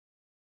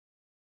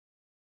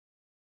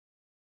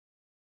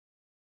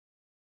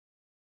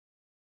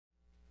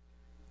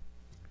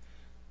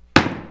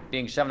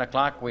being 7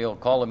 o'clock, we'll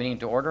call the meeting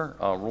to order.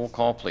 Roll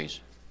call,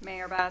 please.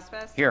 Mayor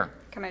Bosbus. Here.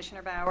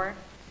 Commissioner Bauer.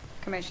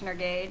 Commissioner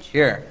Gage.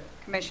 Here.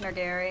 Commissioner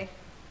Gary.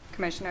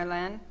 Commissioner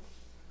Lynn.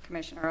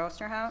 Commissioner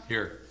Osterhout.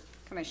 Here.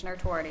 Commissioner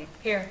Twardy.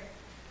 Here.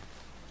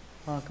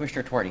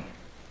 Commissioner Twardy.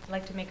 I'd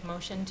like to make a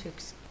motion to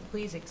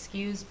please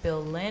excuse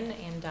Bill Lynn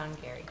and Don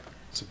Gary.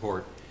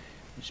 Support.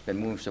 It's been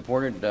moved,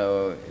 supported.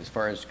 As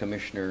far as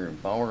Commissioner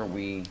Bauer,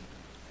 we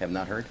have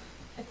not heard.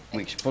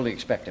 We fully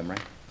expect him,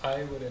 right?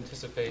 I would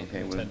anticipate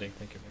Okay, attending.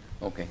 Thank you,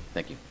 Mayor. Okay,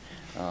 thank you.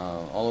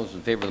 All those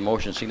in favor of the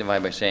motion signify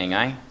by saying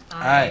aye.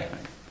 Aye.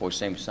 Opposed,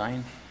 same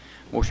sign.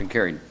 Motion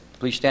carried.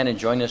 Please stand and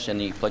join us in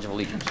the Pledge of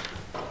Allegiance.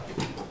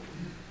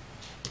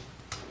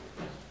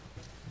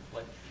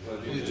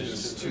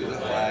 Allegiance to the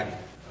flag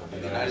of the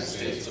United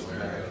States of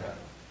America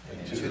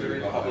and to the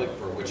republic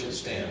for which it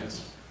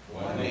stands,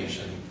 one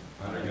nation,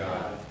 under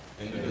God,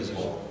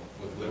 indivisible,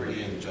 with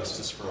liberty and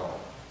justice for all.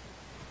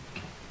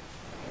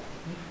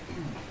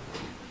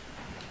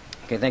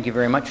 Okay, thank you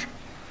very much.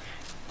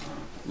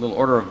 A little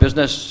order of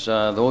business.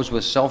 Those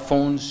with cell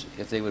phones,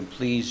 if they would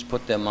please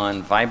put them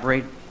on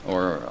vibrate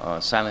or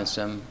silence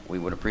them, we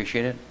would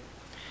appreciate it.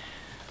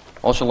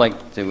 Also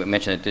like to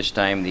mention at this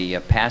time the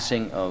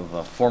passing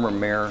of former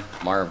Mayor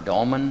Marv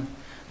Dahlman.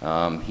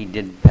 He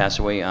did pass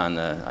away on,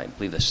 I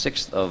believe, the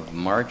 6th of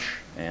March,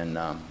 and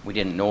we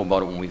didn't know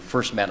about it when we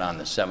first met on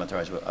the 7th, or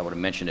I would have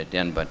mentioned it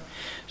then, but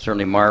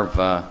certainly Marv,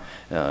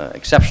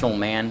 exceptional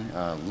man,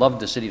 loved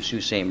the city of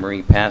Sault Ste.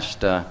 Marie,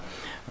 passed, like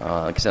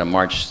I said, on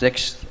March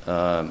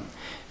 6th.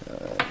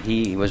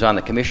 He was on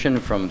the commission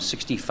from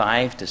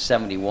 65 to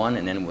 71,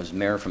 and then was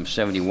mayor from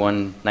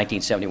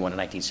 1971 to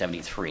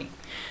 1973.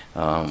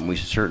 We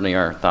certainly,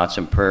 our thoughts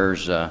and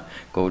prayers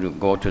go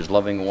to his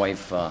loving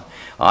wife,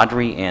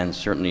 Audrey, and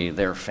certainly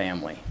their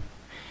family.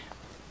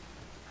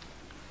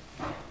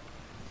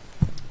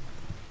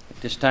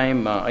 At this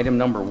time, item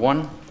number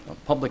 1,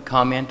 public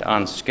comment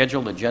on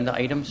scheduled agenda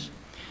items.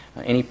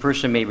 Any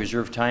person may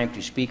reserve time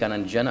to speak on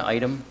an agenda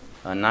item,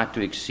 not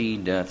to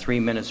exceed 3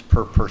 minutes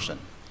per person.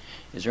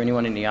 Is there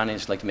anyone in the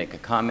audience who'd like to make a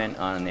comment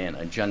on an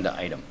agenda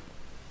item?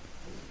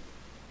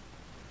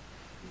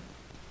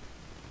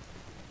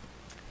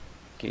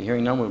 Okay,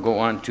 hearing none, we'll go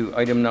on to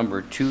item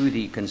number 2,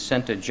 the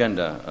consent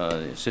agenda.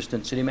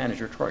 Assistant City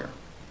Manager Troyer.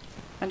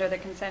 Under the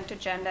consent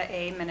agenda,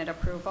 A, minute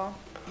approval.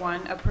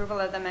 1, approval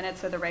of the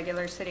minutes of the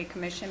regular City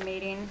Commission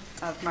meeting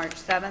of March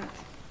 7th,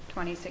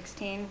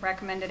 2016.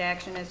 Recommended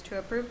action is to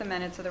approve the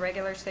minutes of the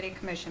regular City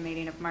Commission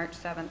meeting of March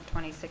 7th,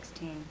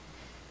 2016.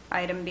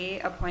 Item B,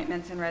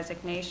 appointments and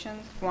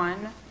resignations.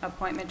 1,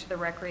 appointment to the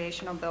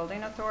Recreational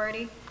Building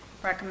Authority.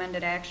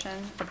 Recommended action,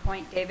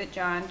 appoint David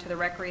John to the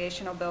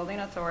Recreational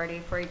Building Authority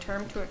for a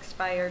term to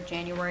expire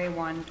January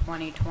 1,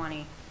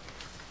 2020.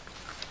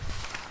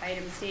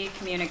 Item C,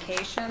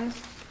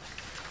 communications.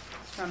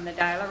 It's from the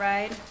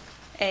Dial-A-Ride.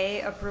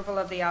 A, approval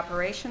of the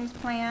operations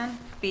plan.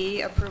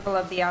 B, approval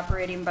of the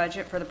operating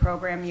budget for the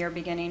program year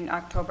beginning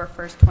October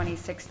 1st,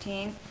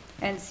 2016.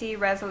 And C,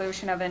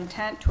 resolution of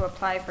intent to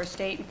apply for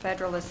state and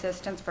federal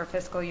assistance for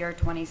fiscal year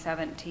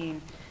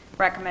 2017.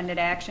 Recommended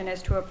action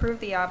is to approve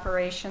the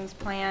operations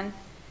plan,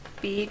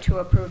 B, to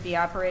approve the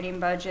operating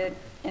budget,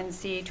 and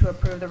C, to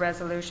approve the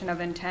resolution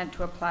of intent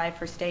to apply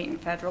for state and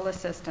federal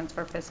assistance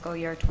for fiscal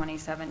year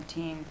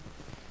 2017.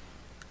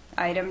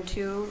 Item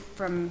 2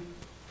 from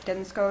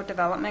Dinsco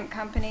Development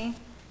Company,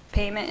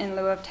 payment in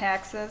lieu of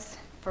taxes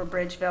for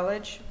Bridge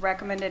Village.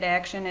 Recommended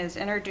action is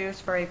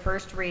introduced for a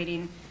first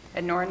reading,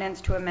 an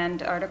ordinance to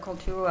amend Article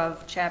 2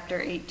 of Chapter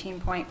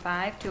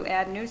 18.5 to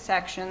add new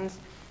sections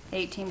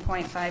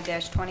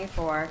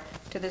 18.5-24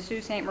 to the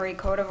Sault Ste. Marie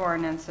Code of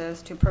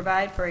Ordinances to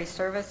provide for a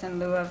service in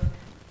lieu of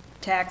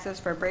taxes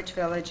for Bridge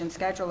Village and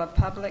schedule a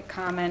public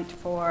comment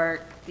for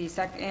the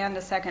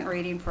second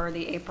reading for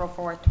the April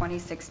 4th,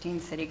 2016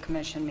 City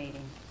Commission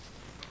meeting.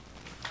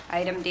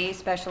 Item D,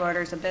 special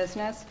orders of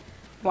business.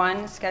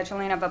 1,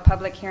 scheduling of a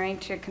public hearing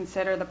to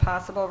consider the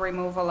possible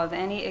removal of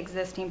any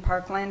existing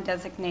parkland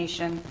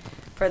designation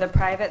for the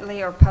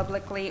privately or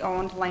publicly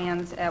owned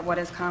lands at what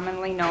is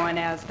commonly known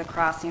as the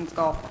Crossings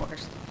Golf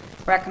Course.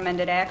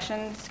 Recommended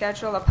action,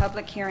 schedule a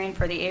public hearing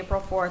for the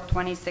April 4th,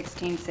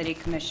 2016 City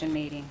Commission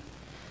meeting.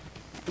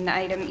 And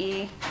item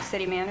E,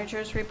 City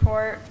Manager's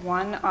Report.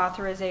 1,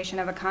 authorization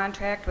of a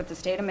contract with the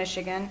State of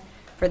Michigan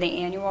for the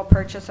annual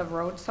purchase of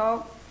road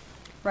salt.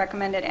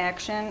 Recommended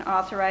action,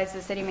 authorize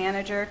the City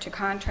Manager to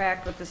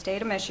contract with the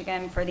State of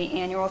Michigan for the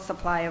annual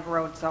supply of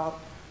road salt.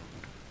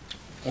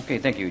 Okay,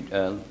 thank you.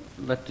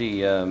 Let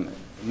the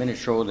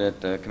minutes show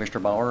that Commissioner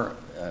Bauer,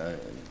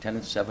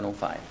 attendance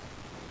 705.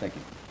 Thank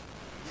you.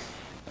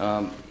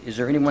 Is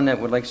there anyone that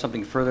would like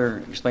something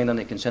further explained on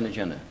the consent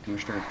agenda?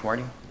 Commissioner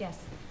Twardy? Yes.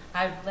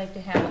 I would like to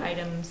have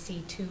item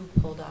C2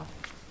 pulled off.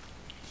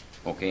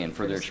 Okay, and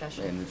further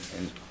discussion.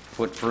 and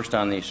put first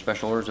on the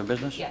special orders of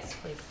business? Yes,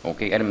 please.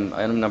 Okay,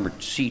 item number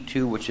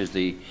C2, which is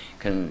the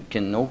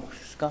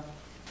Kenoska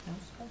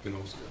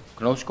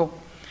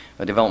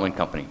Development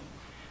Company.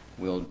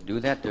 We'll do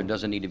that. There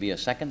doesn't need to be a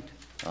second.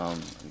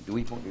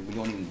 We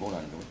don't even vote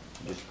on it, do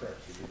we?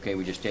 Okay,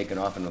 we just take it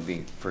off and it'll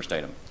be first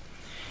item.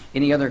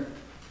 Any other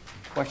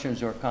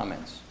questions or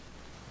comments?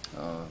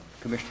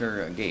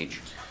 Commissioner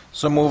Gage.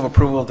 So move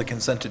approval of the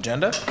consent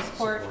agenda?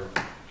 Support.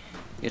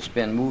 It's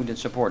been moved and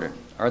supported.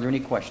 Are there any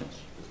questions?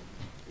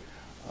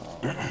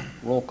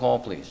 Roll call,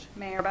 please.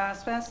 Mayor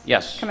Boswes?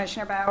 Yes.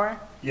 Commissioner Bauer?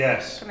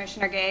 Yes.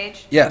 Commissioner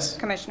Gage? Yes.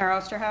 Commissioner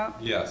Osterhout?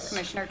 Yes.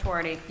 Commissioner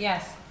Tuarty?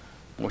 Yes.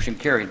 Motion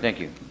carried. Thank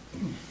you.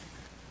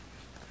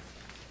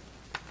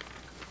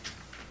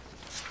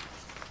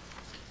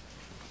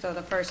 So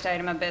the first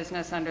item of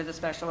business under the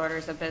special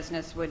orders of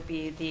business would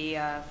be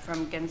the,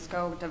 from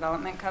Ginsco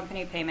Development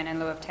Company, payment in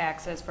lieu of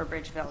taxes for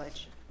Bridge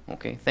Village.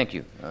 Okay, thank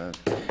you.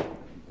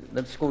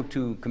 Let's go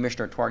to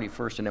Commissioner Tuarty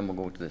first, and then we'll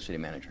go to the city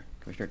manager.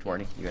 Commissioner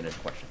Tuarty, you had a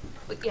question.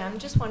 But yeah, I'm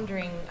just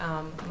wondering,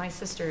 my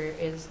sister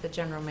is the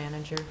general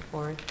manager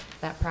for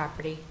that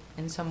property,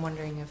 and so I'm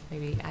wondering if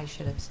maybe I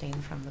should abstain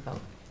from the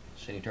vote.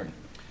 City attorney.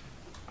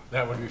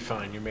 That would be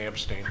fine. You may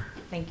abstain.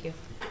 Thank you.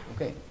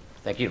 Okay,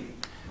 thank you.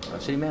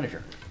 City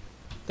manager.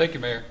 Thank you,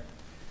 Mayor.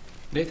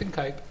 Nathan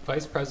Kipe,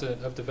 Vice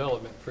President of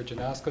Development for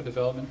Janasco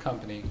Development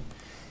Company,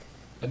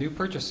 a new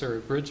purchaser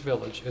of Bridge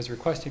Village, is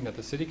requesting that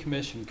the City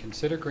Commission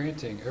consider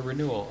granting a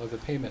renewal of the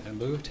payment in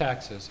lieu of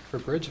taxes for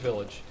Bridge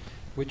Village,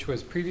 which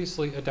was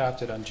previously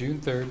adopted on June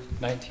 3,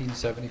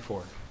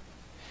 1974.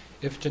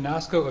 If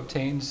Janasco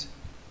obtains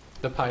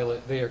the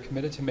pilot, they are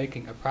committed to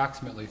making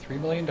approximately $3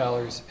 million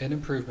in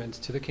improvements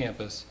to the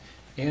campus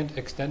and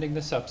extending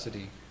the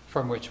subsidy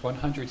from which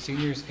 100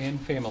 seniors and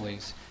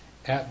families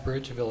at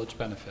Bridge Village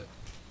benefit.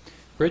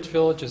 Bridge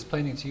Village is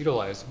planning to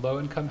utilize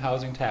low-income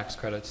housing tax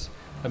credits,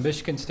 a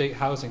Michigan State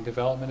Housing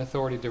Development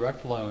Authority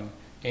direct loan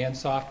and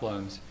soft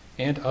loans,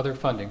 and other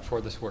funding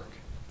for this work.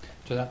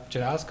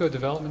 Janasco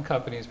Development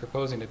Company is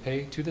proposing to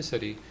pay to the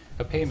city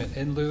a payment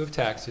in lieu of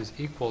taxes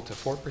equal to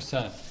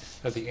 4%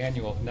 of the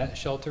annual net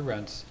shelter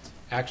rents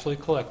actually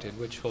collected,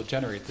 which will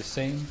generate the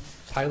same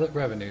pilot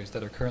revenues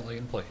that are currently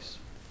in place.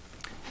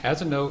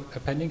 As a note, a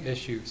pending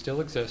issue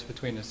still exists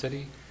between the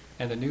city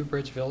and the new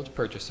Bridge Village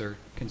purchaser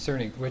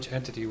concerning which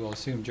entity will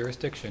assume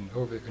jurisdiction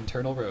over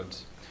internal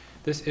roads.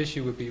 This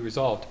issue would be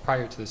resolved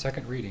prior to the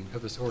second reading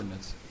of this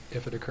ordinance,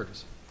 if it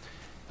occurs.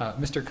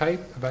 Mr.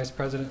 Kipe, Vice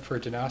President for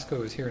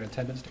Janasco, is here in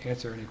attendance to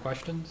answer any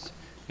questions.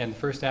 And the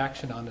first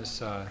action on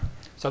this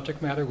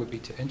subject matter would be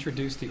to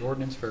introduce the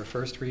ordinance for a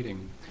first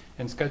reading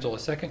and schedule a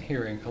second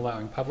hearing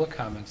allowing public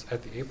comments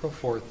at the April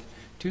 4th,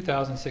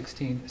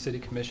 2016 City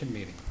Commission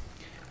meeting.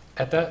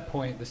 At that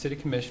point, the City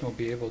Commission will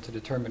be able to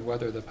determine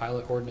whether the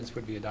pilot ordinance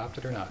would be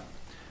adopted or not.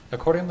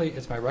 Accordingly,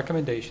 it's my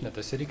recommendation that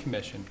the City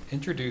Commission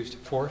introduced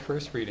for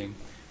first reading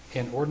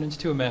an ordinance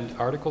to amend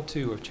Article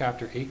 2 of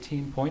Chapter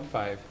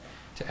 18.5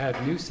 to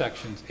add new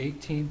sections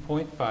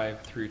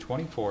 18.5 through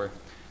 24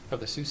 of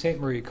the Sault Ste.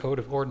 Marie Code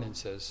of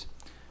Ordinances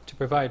to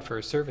provide for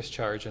a service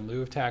charge in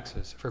lieu of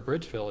taxes for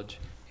Bridge Village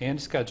and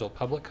schedule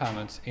public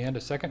comments and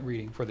a second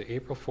reading for the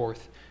April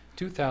 4th,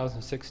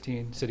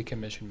 2016 City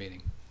Commission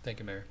meeting. Thank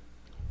you, Mayor.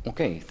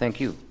 Okay,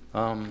 thank you.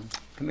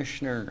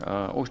 Commissioner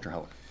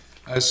Osterhout.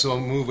 I so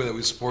move that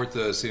we support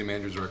the city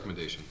manager's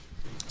recommendation.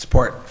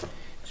 Support.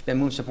 It's been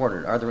moved and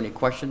supported. Are there any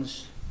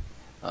questions?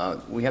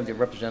 We have the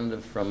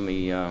representative from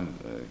the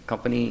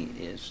company.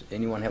 Is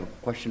anyone have a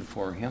question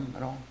for him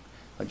at all?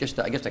 Just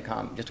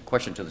a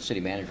question to the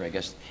city manager, I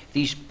guess.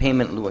 These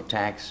payment in lieu of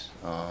tax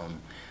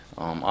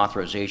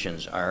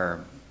authorizations are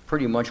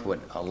pretty much what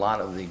a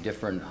lot of the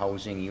different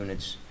housing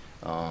units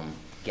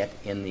get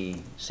in the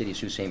city of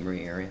Sault Ste.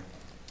 Marie area.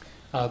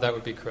 That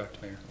would be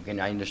correct, Mayor. Okay,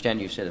 now I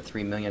understand you said a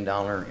 $3 million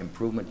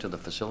improvement to the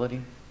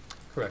facility.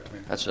 Correct,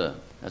 Mayor. That's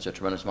a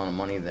tremendous amount of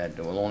money that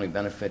will only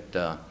benefit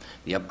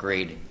the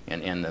upgrade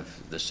and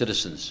the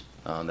citizens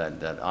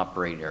that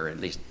operate, or at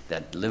least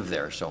that live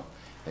there. So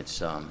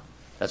it's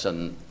that's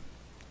a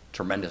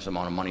tremendous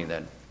amount of money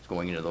that's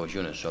going into those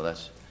units. So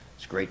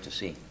it's great to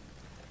see.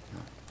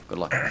 Good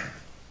luck.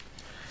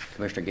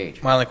 Commissioner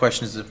Gage. My only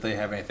question is if they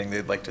have anything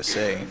they'd like to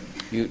say.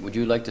 Would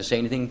you like to say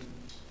anything?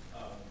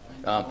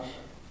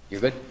 You're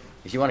good?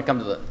 If you want to come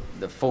to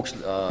the folks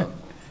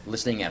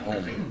listening at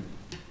home.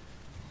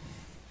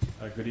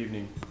 Good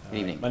evening. Good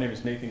evening. My name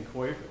is Nathan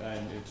Coip,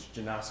 and it's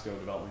Janasco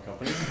Development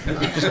Company.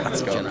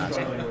 Janasco.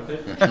 Struggling with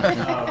it.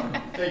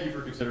 Thank you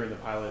for considering the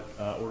pilot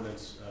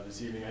ordinance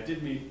this evening. I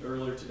did meet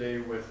earlier today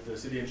with the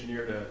city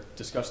engineer to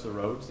discuss the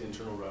roads, the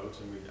internal roads,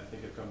 and I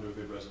think have come to a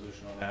good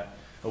resolution on that.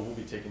 But we'll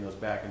be taking those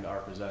back into our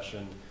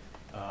possession.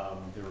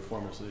 They were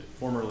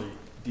formerly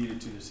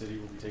deeded to the city.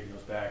 We'll be taking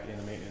those back and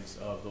the maintenance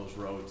of those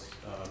roads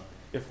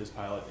if this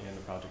pilot and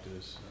the project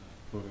is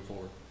moving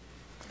forward.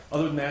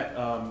 Other than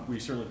that, we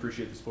certainly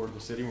appreciate the support of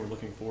the city. We're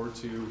looking forward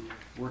to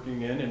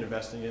working in and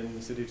investing in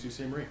the city of Sault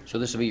Ste. Marie. So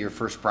this will be your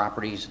first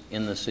properties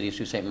in the city of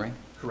Sault Ste. Marie?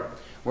 Correct.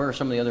 Where are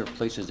some of the other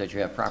places that you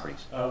have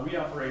properties? We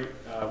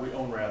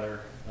own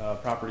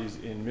properties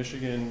in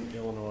Michigan,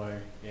 Illinois,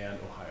 and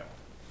Ohio.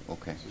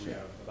 Okay. So we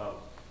have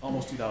about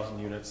almost 2,000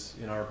 units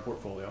in our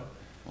portfolio.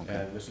 Okay.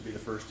 And this will be the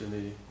first in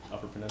the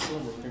Upper Peninsula,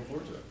 and we're looking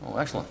forward to it. Oh,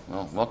 excellent.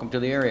 Well, welcome to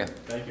the area.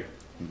 Thank you.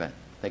 You bet.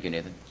 Thank you,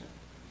 Nathan.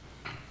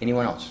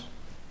 Anyone else?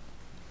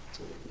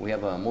 We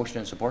have a motion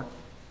and support.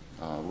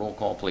 Roll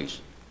call,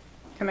 please.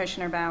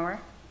 Commissioner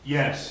Bauer,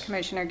 Yes.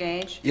 Commissioner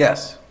Gage,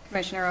 Yes.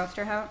 Commissioner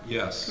Osterhout,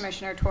 Yes.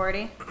 Commissioner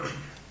Tuorty,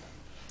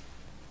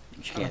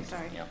 She oh, can't.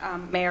 sorry, Yeah.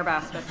 Mayor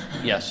Boswitz.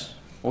 Yes.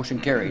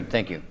 Motion carried.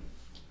 Thank you.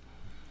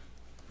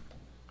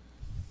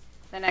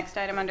 The next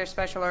item under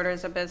special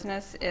orders of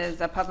business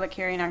is a public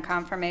hearing on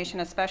confirmation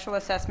of special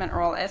assessment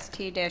roll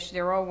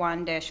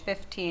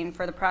ST-01-15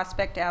 for the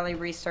Prospect Alley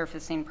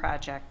resurfacing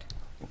project.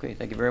 Okay,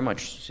 thank you very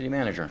much. City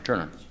Manager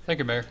Turner. Thank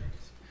you, Mayor.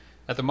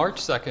 At the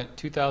March 2nd,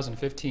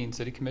 2015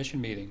 City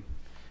Commission meeting,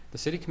 the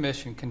City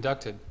Commission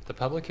conducted the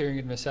public hearing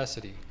of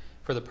necessity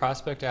for the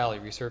Prospect Alley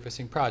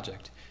resurfacing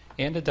project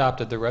and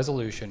adopted the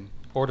resolution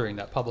ordering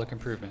that public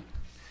improvement.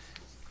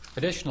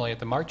 Additionally, at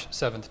the March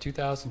 7th,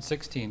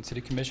 2016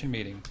 City Commission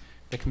meeting,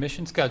 the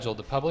Commission scheduled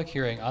the public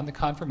hearing on the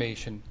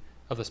confirmation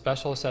of the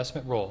special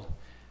assessment roll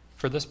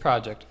for this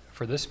project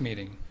for this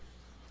meeting.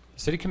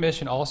 The City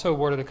Commission also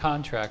awarded a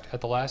contract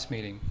at the last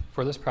meeting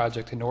for this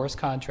project to Norris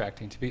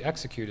Contracting to be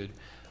executed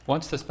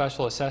once the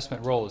special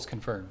assessment roll is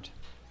confirmed.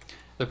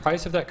 The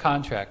price of that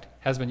contract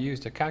has been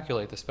used to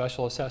calculate the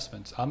special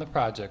assessments on the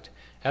project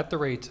at the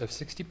rates of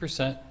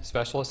 60%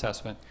 special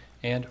assessment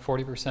and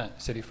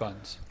 40% city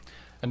funds.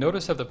 A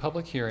notice of the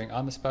public hearing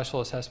on the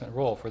special assessment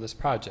roll for this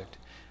project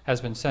has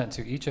been sent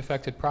to each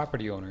affected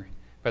property owner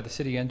by the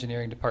City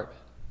Engineering Department.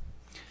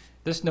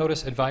 This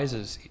notice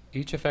advises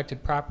each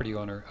affected property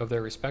owner of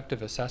their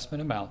respective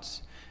assessment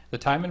amounts, the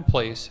time and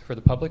place for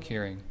the public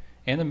hearing,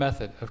 and the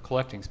method of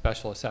collecting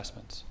special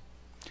assessments.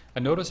 A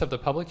notice of the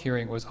public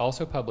hearing was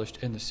also published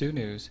in the Sioux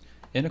News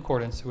in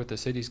accordance with the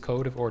city's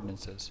Code of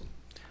Ordinances.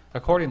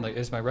 Accordingly, it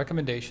is my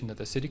recommendation that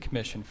the City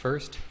Commission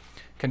first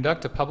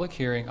conduct a public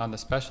hearing on the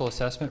special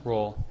assessment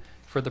roll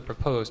for the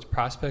proposed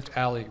Prospect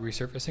Alley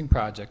resurfacing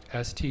project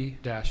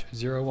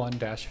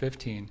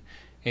ST-01-15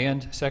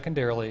 and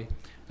secondarily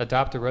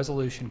adopt a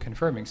resolution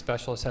confirming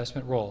special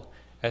assessment roll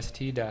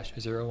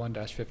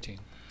ST-01-15.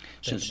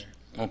 Since,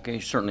 okay,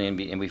 certainly,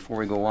 and before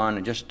we go on,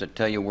 and just to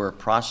tell you where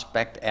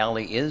Prospect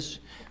Alley is,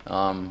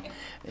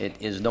 it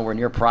is nowhere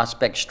near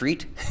Prospect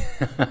Street,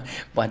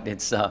 but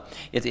it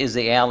is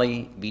the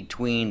alley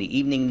between the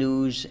Evening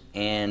News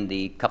and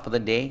the Cup of the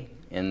Day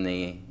in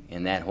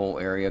that whole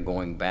area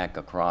going back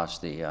across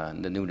the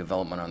new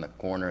development on the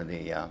corner,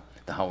 the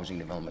housing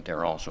development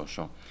there also.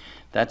 So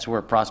that's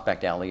where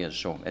Prospect Alley is.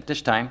 So at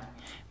this time,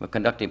 we'll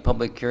conduct a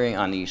public hearing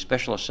on the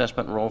special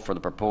assessment roll for the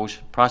proposed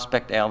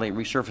Prospect Alley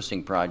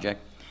resurfacing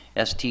project,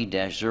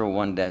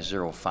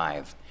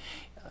 ST-01-05.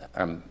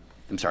 I'm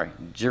sorry,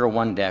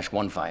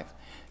 01-15.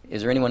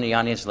 Is there anyone in the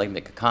audience that'd like to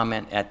make a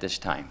comment at this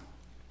time?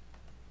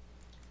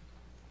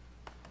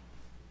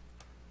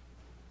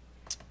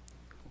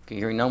 Okay,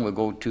 hearing none, we'll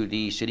go to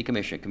the City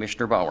Commission.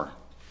 Commissioner Bauer.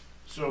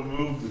 So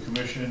move the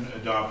commission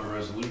adopt a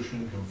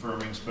resolution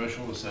confirming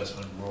special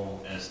assessment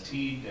roll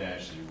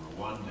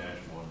ST-01-15.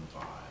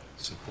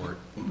 Support.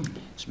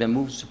 It's been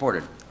moved and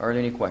supported. Are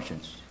there any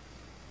questions?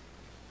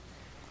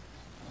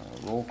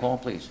 Roll call,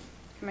 please.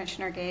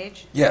 Commissioner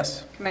Gage,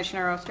 Yes.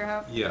 Commissioner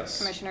Osterhout, Yes.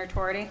 Commissioner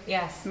Tuorty,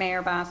 Yes.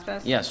 Mayor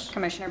Boswitz. Yes.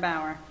 Commissioner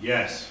Bauer.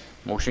 Yes.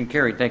 Motion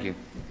carried. Thank you.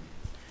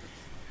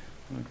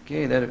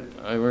 Okay,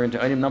 we're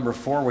into item number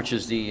 4, which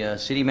is the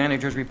City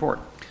Manager's report.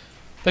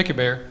 Thank you,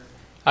 Mayor.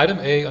 Item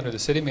A under the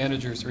City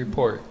Manager's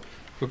report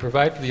would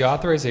provide for the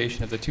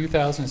authorization of the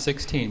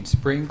 2016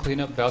 Spring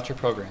Cleanup Voucher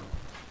Program.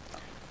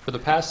 For the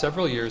past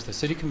several years, the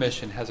City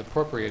Commission has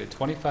appropriated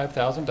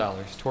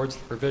 $25,000 towards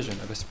the provision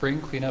of a Spring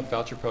Cleanup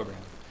Voucher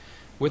Program.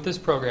 With this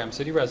program,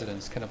 city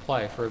residents can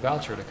apply for a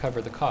voucher to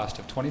cover the cost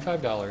of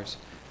 $25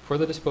 for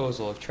the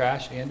disposal of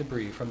trash and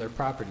debris from their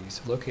properties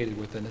located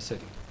within the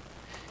city.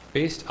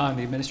 Based on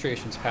the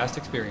administration's past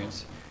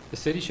experience, the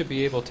city should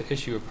be able to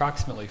issue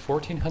approximately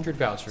 1,400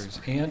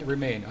 vouchers and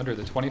remain under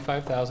the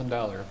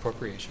 $25,000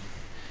 appropriation.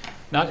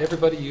 Not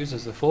everybody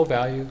uses the full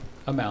value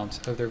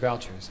amount of their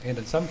vouchers, and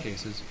in some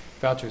cases,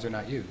 vouchers are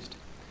not used.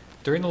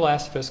 During the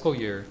last fiscal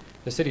year,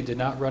 the city did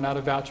not run out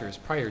of vouchers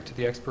prior to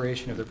the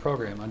expiration of the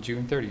program on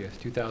June 30th,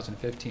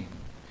 2015.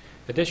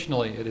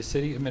 Additionally, it is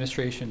City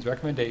Administration's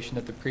recommendation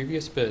that the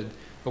previous bid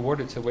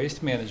awarded to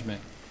Waste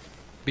Management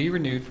be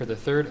renewed for the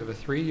third of a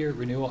 3-year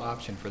renewal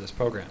option for this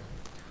program.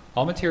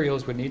 All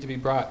materials would need to be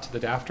brought to the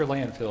Dafter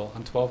landfill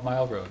on 12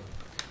 Mile Road.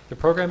 The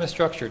program is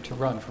structured to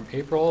run from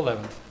April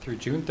 11th through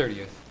June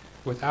 30th,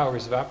 with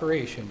hours of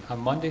operation on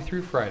Monday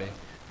through Friday,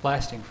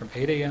 lasting from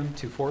 8 a.m.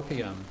 to 4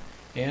 p.m.,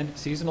 and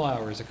seasonal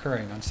hours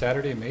occurring on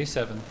Saturday, May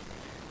 7th,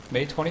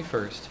 May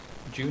 21st,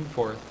 June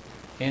 4th,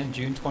 and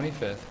June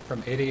 25th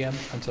from 8 a.m.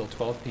 until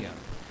 12 p.m.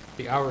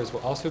 The hours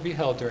will also be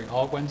held during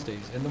all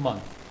Wednesdays in the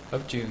month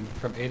of June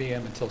from 8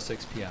 a.m. until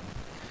 6 p.m.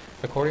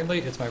 Accordingly,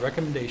 it's my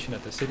recommendation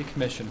that the City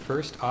Commission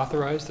first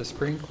authorize the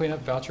Spring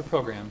Cleanup Voucher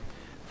Program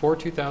for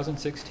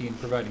 2016,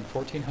 providing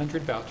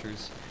 1,400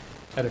 vouchers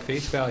at a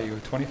face value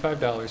of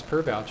 $25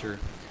 per voucher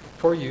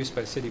for use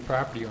by city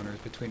property owners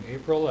between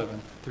April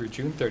 11th through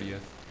June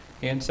 30th,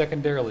 and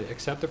secondarily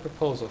accept the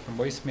proposal from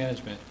Waste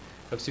Management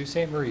of Sault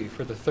Ste. Marie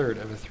for the third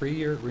of a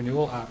 3-year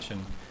renewal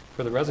option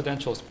for the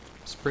residential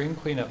Spring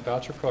Cleanup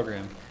Voucher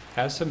Program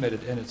as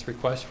submitted in its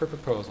request for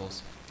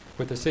proposals,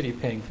 with the city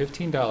paying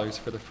 $15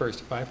 for the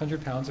first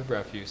 500 pounds of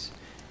refuse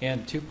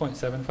and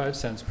 2.75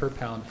 cents per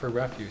pound for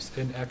refuse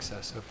in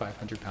excess of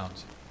 500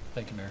 pounds.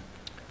 Thank you, Mayor.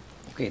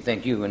 Okay,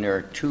 thank you. And there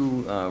are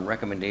two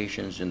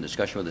recommendations in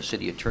discussion with the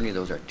city attorney.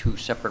 Those are two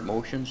separate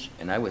motions.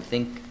 And I would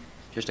think,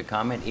 just a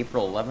comment,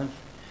 April 11th,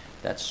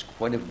 that's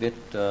quite a bit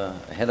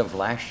ahead of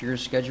last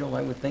year's schedule,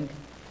 I would think.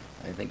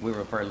 I think we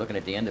were probably looking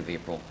at the end of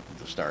April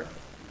to start,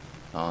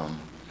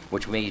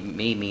 which may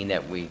mean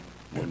that we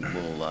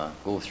will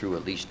go through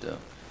at least the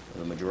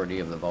majority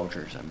of the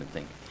vouchers, I would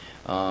think.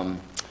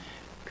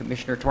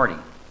 Commissioner Twardy.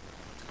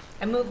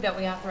 I move that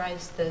we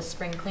authorize the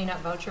spring cleanup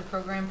voucher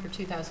program for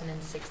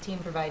 2016,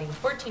 providing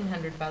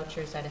 1,400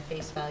 vouchers at a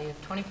face value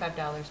of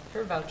 $25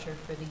 per voucher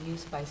for the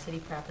use by city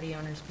property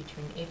owners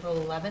between April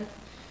 11th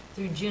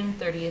through June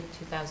 30th,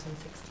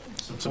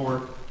 2016.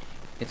 Support.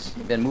 It's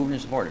been moved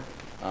and supported.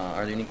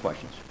 Are there any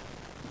questions?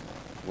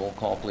 Roll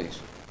call,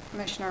 please.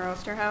 Commissioner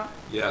Osterhout?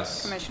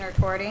 Yes. Commissioner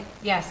Twardy?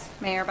 Yes.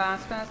 Mayor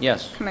Bosma?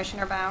 Yes.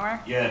 Commissioner Bauer?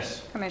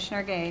 Yes.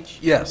 Commissioner Gage?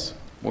 Yes.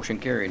 Motion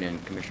carried.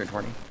 And Commissioner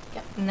Twardy?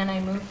 Yep. And then I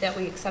move that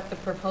we accept the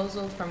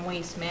proposal from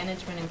Waste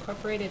Management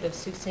Incorporated of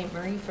Sault Ste.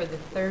 Marie for the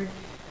third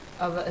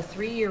of a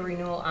 3-year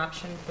renewal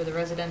option for the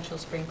residential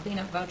spring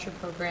cleanup voucher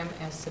program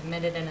as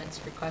submitted in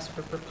its request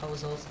for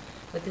proposals,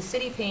 with the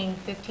city paying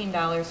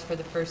 $15 for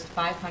the first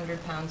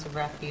 500 pounds of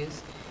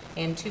refuse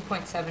and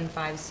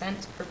 2.75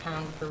 cents per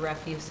pound for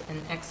refuse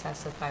in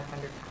excess of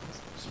 500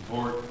 pounds.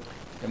 Support.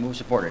 And move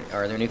supported.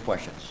 Are there any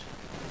questions?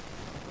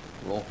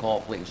 Roll call,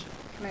 please.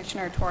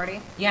 Commissioner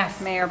Twardy? Yes.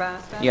 Mayor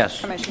Bosma?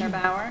 Yes. Commissioner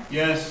Bauer?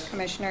 Yes.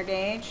 Commissioner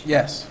Gage?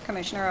 Yes.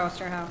 Commissioner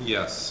Osterhout?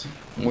 Yes.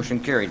 Motion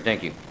carried.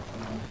 Thank you.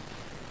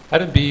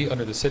 Item B,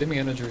 under the city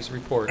manager's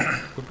report,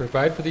 would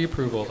provide for the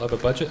approval of a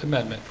budget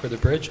amendment for the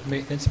bridge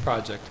maintenance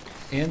project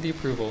and the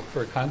approval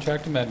for a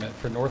contract amendment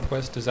for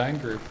Northwest Design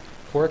Group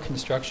for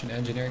construction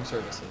engineering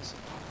services.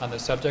 On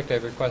this subject, I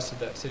have requested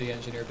that City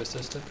Engineer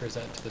Basista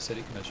present to the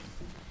City Commission.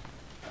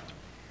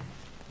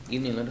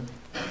 Evening, Linda.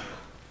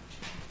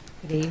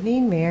 Good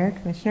evening, Mayor,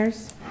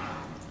 Commissioners.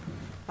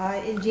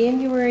 In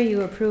January,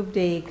 you approved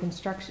a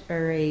construction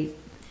or a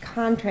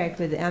contract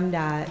with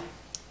MDOT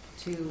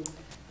to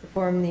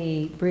perform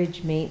the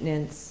bridge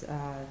maintenance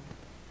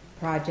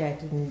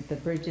project, and the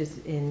bridges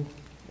in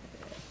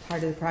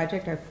part of the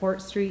project are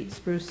Fort Street,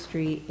 Spruce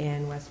Street,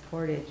 and West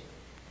Portage.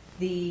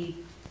 The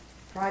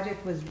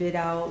project was bid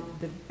out.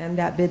 The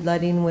MDOT bid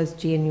letting was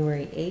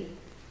January 8th,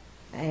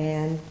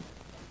 and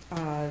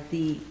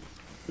the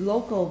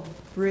local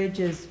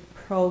bridges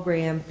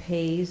program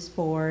pays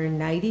for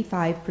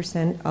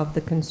 95% of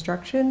the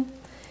construction,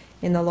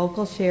 and the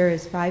local share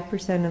is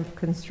 5% of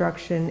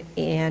construction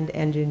and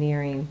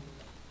engineering.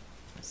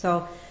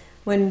 So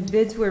when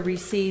bids were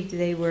received,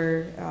 they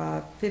were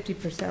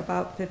 50%,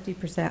 about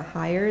 50%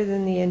 higher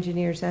than the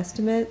engineer's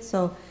estimate.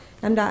 So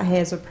MDOT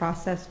has a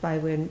process by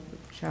when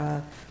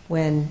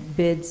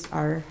bids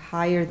are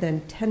higher than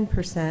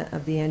 10%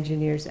 of the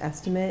engineer's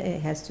estimate,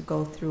 it has to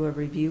go through a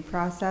review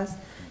process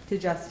to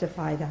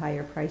justify the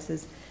higher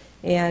prices.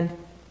 And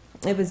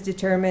it was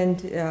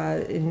determined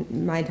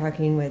in my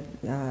talking with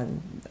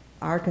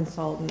our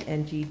consultant,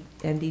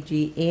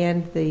 MDG,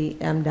 and the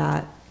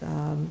MDOT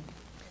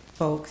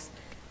folks,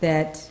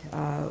 that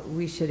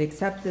we should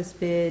accept this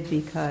bid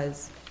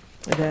because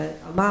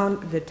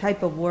the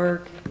type of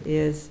work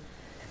is,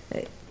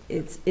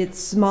 it's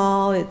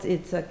small,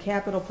 it's a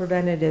capital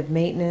preventative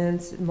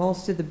maintenance.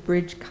 Most of the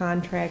bridge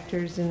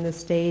contractors in the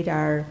state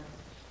are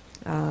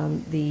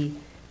the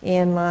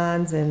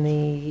Anlons and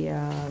the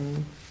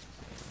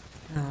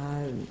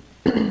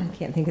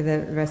can't think of the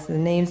rest of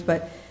the names,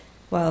 but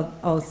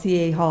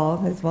CA Hall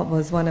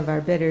was one of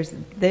our bidders.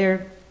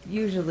 They're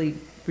usually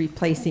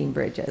replacing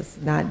bridges,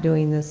 not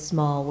doing this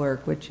small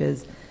work, which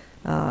is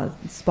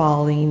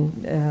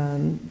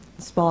spalling,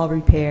 spall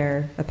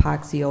repair,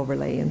 epoxy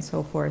overlay, and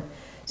so forth.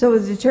 So it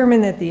was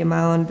determined that the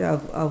amount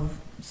of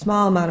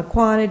small amount of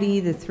quantity,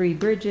 the 3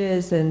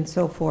 bridges and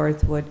so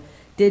forth,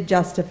 did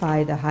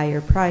justify the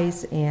higher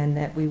price, and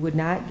that we would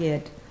not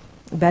get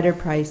better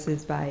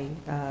prices by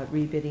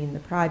rebidding the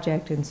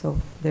project, and so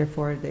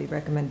therefore the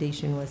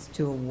recommendation was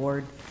to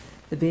award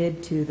the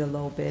bid to the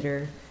low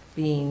bidder,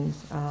 being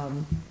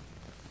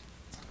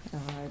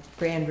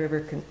Grand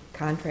River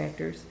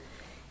Contractors.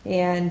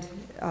 And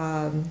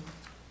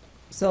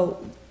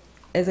so,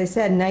 as I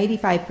said,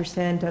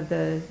 95% of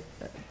the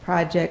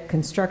project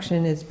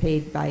construction is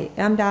paid by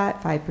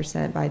MDOT,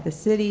 5% by the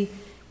city,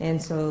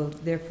 and so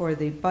therefore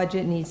the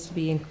budget needs to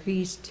be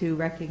increased to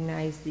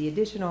recognize the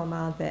additional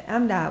amount that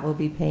MDOT will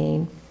be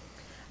paying.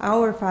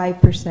 Our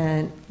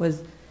 5%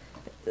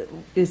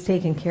 is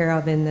taken care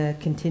of in the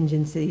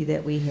contingency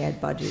that we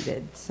had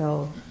budgeted.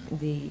 So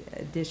the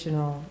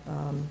additional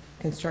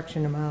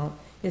construction amount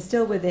is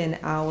still within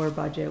our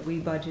budget. We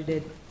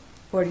budgeted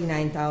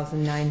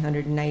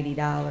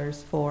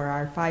 $49,990 for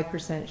our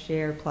 5%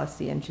 share plus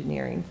the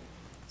engineering.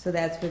 So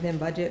that's within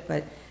budget,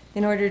 but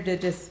in order to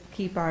just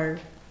keep our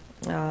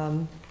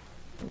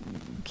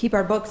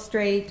books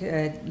straight,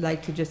 I'd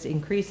like to just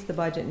increase the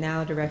budget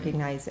now to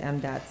recognize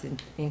MDOT's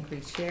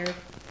increased share.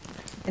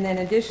 And then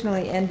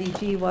additionally,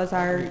 NDG was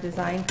our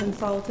design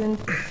consultant,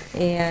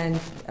 and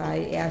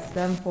I asked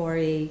them for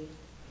a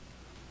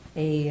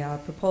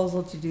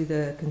proposal to do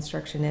the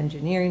construction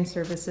engineering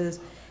services,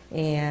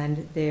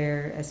 and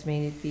their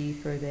estimated fee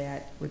for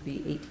that would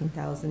be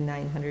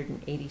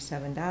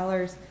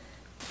 $18,987.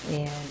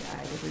 And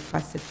I would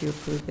request that you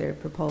approve their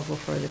proposal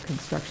for the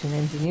construction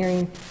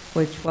engineering,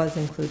 which was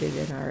included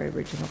in our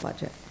original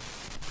budget.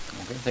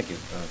 Okay, thank you.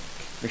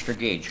 Mr.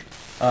 Gage?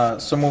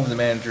 So move the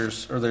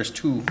managers, or there's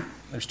two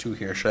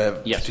here. Should I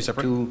have Yes, two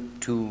separate?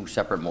 two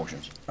separate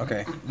motions.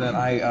 Okay, then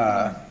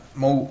I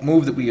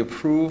move that we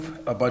approve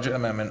a budget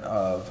amendment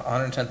of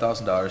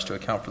 $110,000 to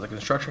account for the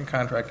construction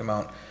contract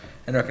amount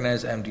and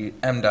recognize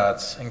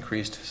MDOT's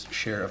increased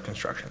share of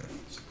construction.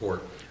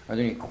 Support. Are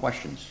there any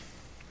questions?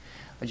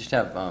 I just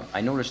have,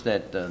 I noticed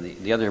that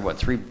the other,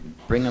 three,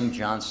 Brigham,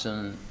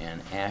 Johnson,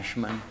 and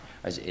Ashman,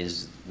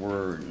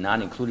 were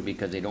not included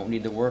because they don't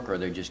need the work, or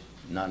they're just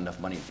not enough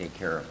money to take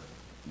care of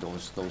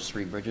those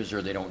three bridges,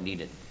 or they don't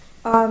need it?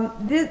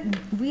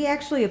 We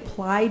actually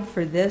applied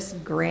for this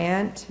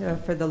grant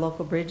for the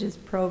local bridges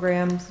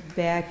programs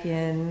back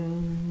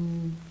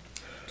in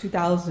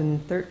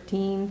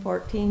 2013,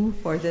 14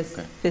 for this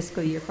Okay.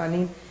 fiscal year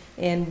funding,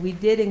 and we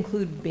did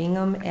include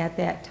Bingham at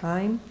that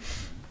time,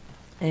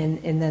 and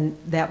then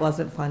that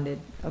wasn't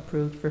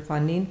approved for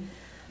funding.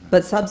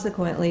 But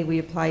subsequently, we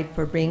applied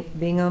for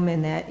Bingham,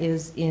 and that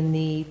is in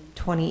the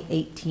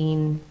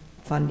 2018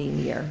 funding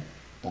year.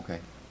 Okay.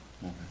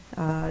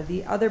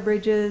 The other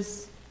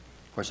bridges,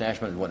 Of course,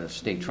 Ashman is a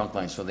state trunk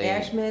line, so they...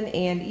 Ashman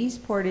and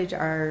East Portage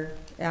are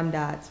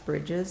MDOT's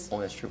bridges. Oh,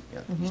 that's true,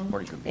 yeah. Mhm. East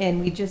Portage would be...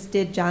 And we just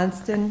did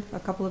Johnston a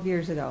couple of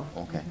years ago.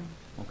 Okay,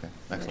 okay,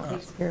 That excellent.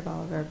 takes care of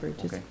all of our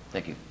bridges. Okay,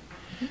 thank you.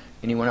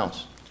 Anyone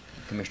else?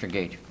 Commissioner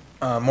Gage?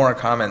 More a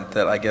comment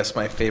that I guess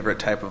my favorite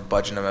type of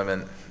budget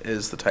amendment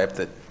is the type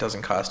that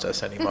doesn't cost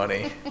us any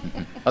money.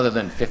 Other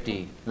than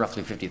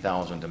roughly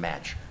 50,000 to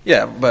match.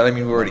 Yeah, but I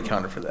mean, we already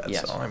counted for that,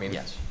 Yes, so I mean.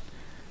 yes.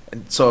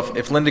 And so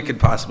if Linda could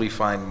possibly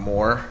find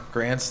more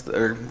grants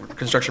or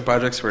construction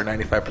projects where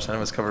 95%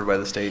 of it's covered by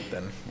the state,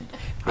 then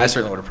I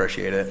certainly would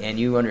appreciate it. And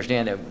you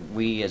understand that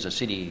we as a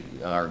city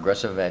are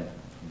aggressive at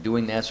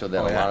doing that, so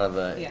that Oh, a yeah. lot of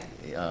the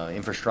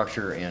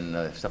infrastructure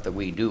and stuff that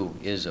we do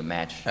is a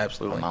match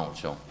Absolutely. amount,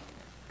 so We're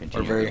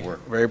continue very, to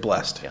work. very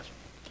blessed. Yes.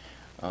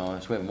 So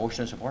we have a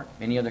motion and support.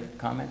 Any other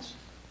comments?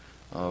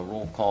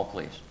 Roll call,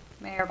 please.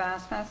 Mayor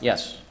Bosmas?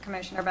 Yes.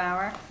 Commissioner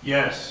Bauer?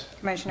 Yes.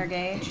 Commissioner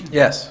Gage?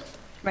 Yes.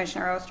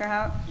 Commissioner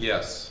Osterhout?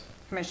 Yes.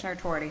 Commissioner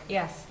Tuorty?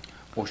 Yes.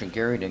 Motion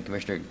carried. And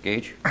Commissioner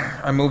Gage?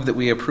 I move that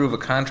we approve a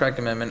contract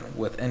amendment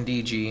with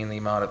NDG in the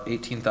amount of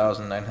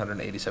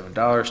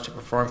 $18,987 to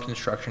perform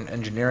construction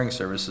engineering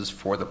services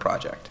for the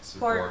project.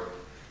 Support.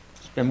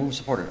 It's been moved and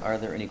supported. Are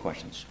there any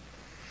questions?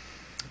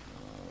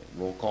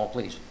 Roll call,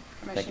 please.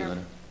 Thank you,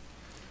 Linda.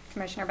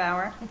 Commissioner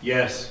Bauer?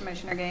 Yes.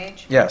 Commissioner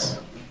Gage? Yes.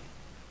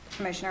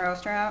 Commissioner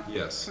Osterhout?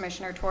 Yes.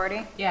 Commissioner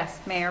Tuorty? Yes.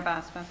 Mayor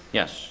Bosmas?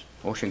 Yes.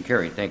 Motion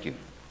carried. Thank you.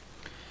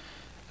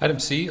 Item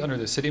C, under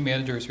the city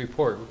manager's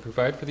report, will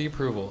provide for the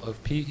approval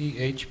of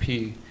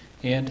PEHP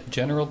and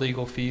general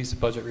legal fees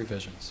budget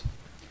revisions.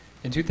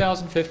 In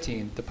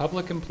 2015, the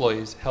Public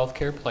Employees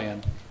Healthcare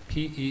Plan,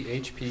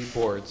 PEHP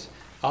boards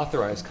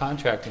authorized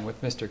contracting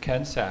with Mr.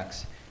 Ken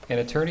Sachs, an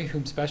attorney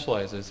whom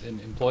specializes in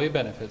employee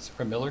benefits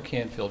from Miller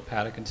Canfield,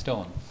 Paddock, and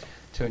Stone,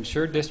 to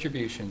ensure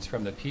distributions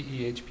from the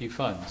PEHP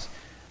funds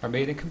are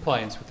made in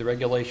compliance with the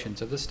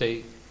regulations of the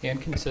state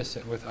and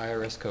consistent with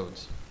IRS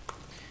codes.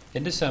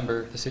 In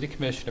December, the City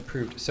Commission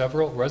approved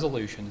several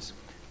resolutions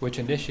which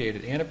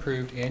initiated and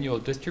approved annual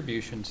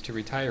distributions to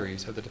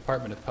retirees of the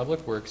Department of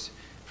Public Works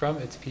from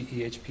its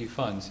PEHP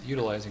funds,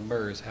 utilizing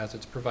MERS as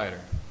its provider.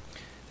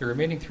 The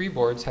remaining three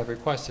boards have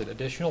requested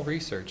additional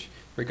research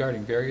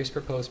regarding various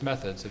proposed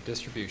methods of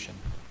distribution.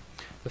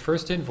 The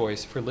first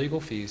invoice for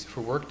legal fees for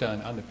work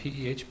done on the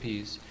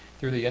PEHPs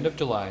through the end of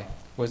July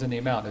was in the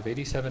amount of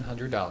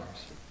 $8,700.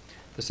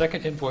 The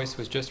second invoice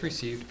was just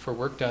received for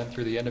work done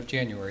through the end of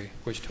January,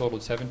 which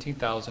totaled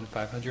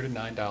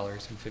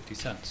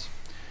 $17,509.50.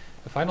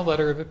 A final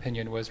letter of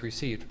opinion was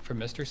received from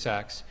Mr.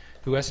 Sachs,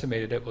 who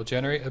estimated it will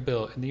generate a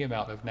bill in the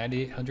amount of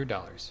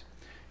 $9,800.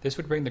 This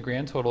would bring the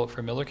grand total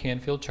for Miller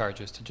Canfield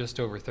charges to just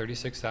over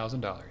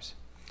 $36,000.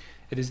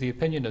 It is the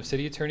opinion of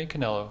City Attorney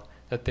Canello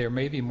that there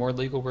may be more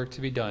legal work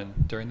to be done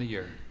during the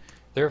year.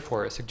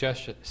 Therefore, a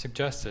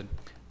suggested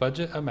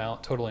budget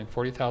amount totaling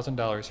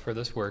 $40,000 for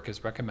this work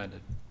is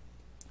recommended.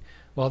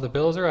 While the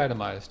bills are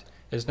itemized,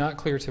 it is not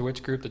clear to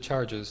which group the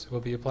charges will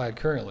be applied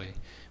currently,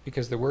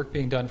 because the work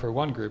being done for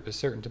one group is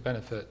certain to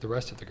benefit the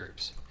rest of the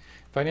groups.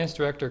 Finance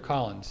Director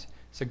Collins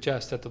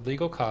suggests that the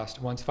legal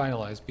cost, once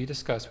finalized, be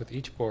discussed with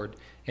each board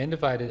and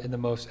divided in the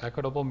most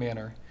equitable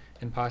manner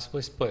and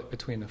possibly split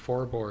between the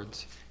four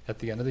boards at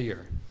the end of the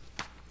year.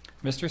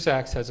 Mr.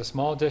 Sachs has a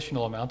small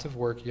additional amount of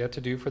work yet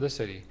to do for the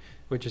city,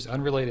 which is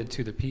unrelated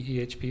to the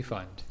PEHP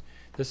fund.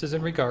 This is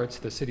in regards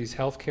to the city's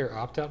health care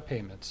opt-out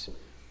payments.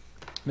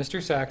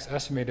 Mr. Sachs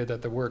estimated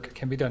that the work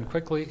can be done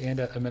quickly and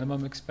at a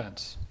minimum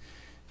expense.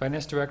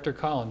 Finance Director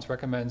Collins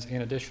recommends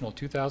an additional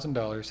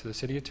 $2,000 to the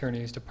City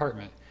Attorney's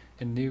Department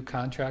in new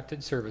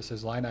contracted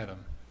services line item.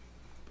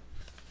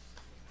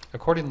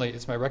 Accordingly,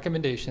 it's my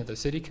recommendation that the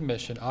City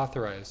Commission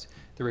authorize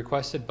the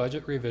requested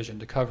budget revision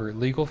to cover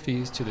legal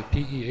fees to the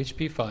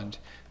PEHP fund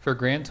for a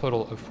grand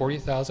total of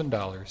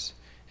 $40,000.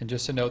 And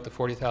just to note, the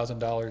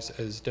 $40,000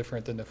 is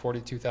different than the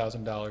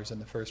 $42,000 in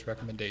the first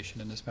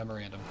recommendation in this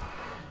memorandum.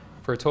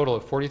 For a total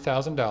of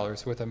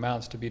 $40,000 with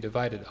amounts to be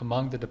divided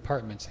among the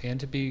departments and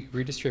to be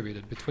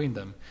redistributed between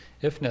them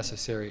if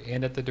necessary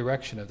and at the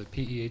direction of the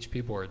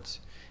PEHP boards.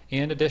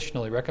 And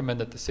additionally recommend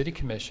that the City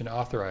Commission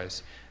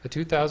authorize a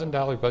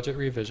 $2,000 budget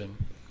revision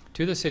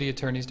to the City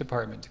Attorney's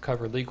Department to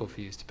cover legal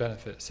fees to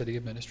benefit city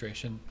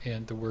administration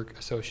and the work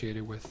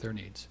associated with their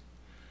needs.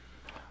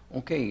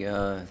 Okay,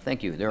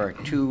 thank you. There are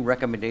two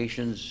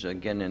recommendations,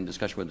 again, in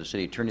discussion with the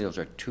city attorney. Those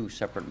are two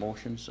separate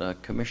motions.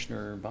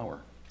 Commissioner Bauer.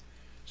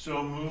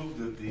 So moved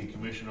that the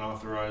commission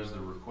authorize the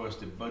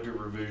requested budget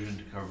revision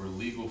to cover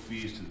legal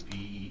fees to the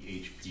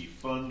PEHP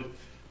fund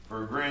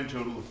for a grand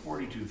total of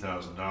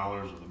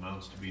 $42,000 with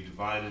amounts to be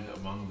divided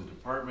among the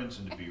departments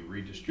and to be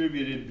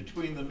redistributed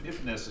between them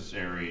if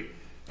necessary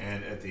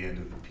and at the end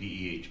of the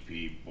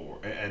PEHP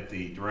board, at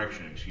the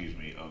direction, excuse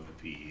me, of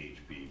the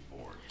PEHP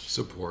board.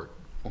 Support.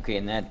 Okay,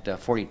 and that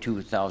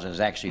 42,000 is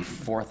actually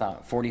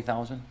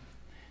 40,000?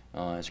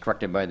 It's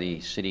corrected by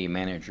the city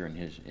manager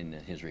in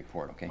his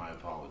report, okay? My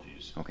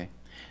apologies. Okay.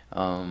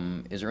 Are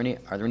there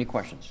any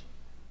questions?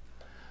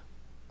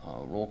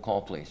 Roll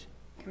call, please.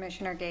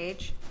 Commissioner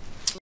Gage?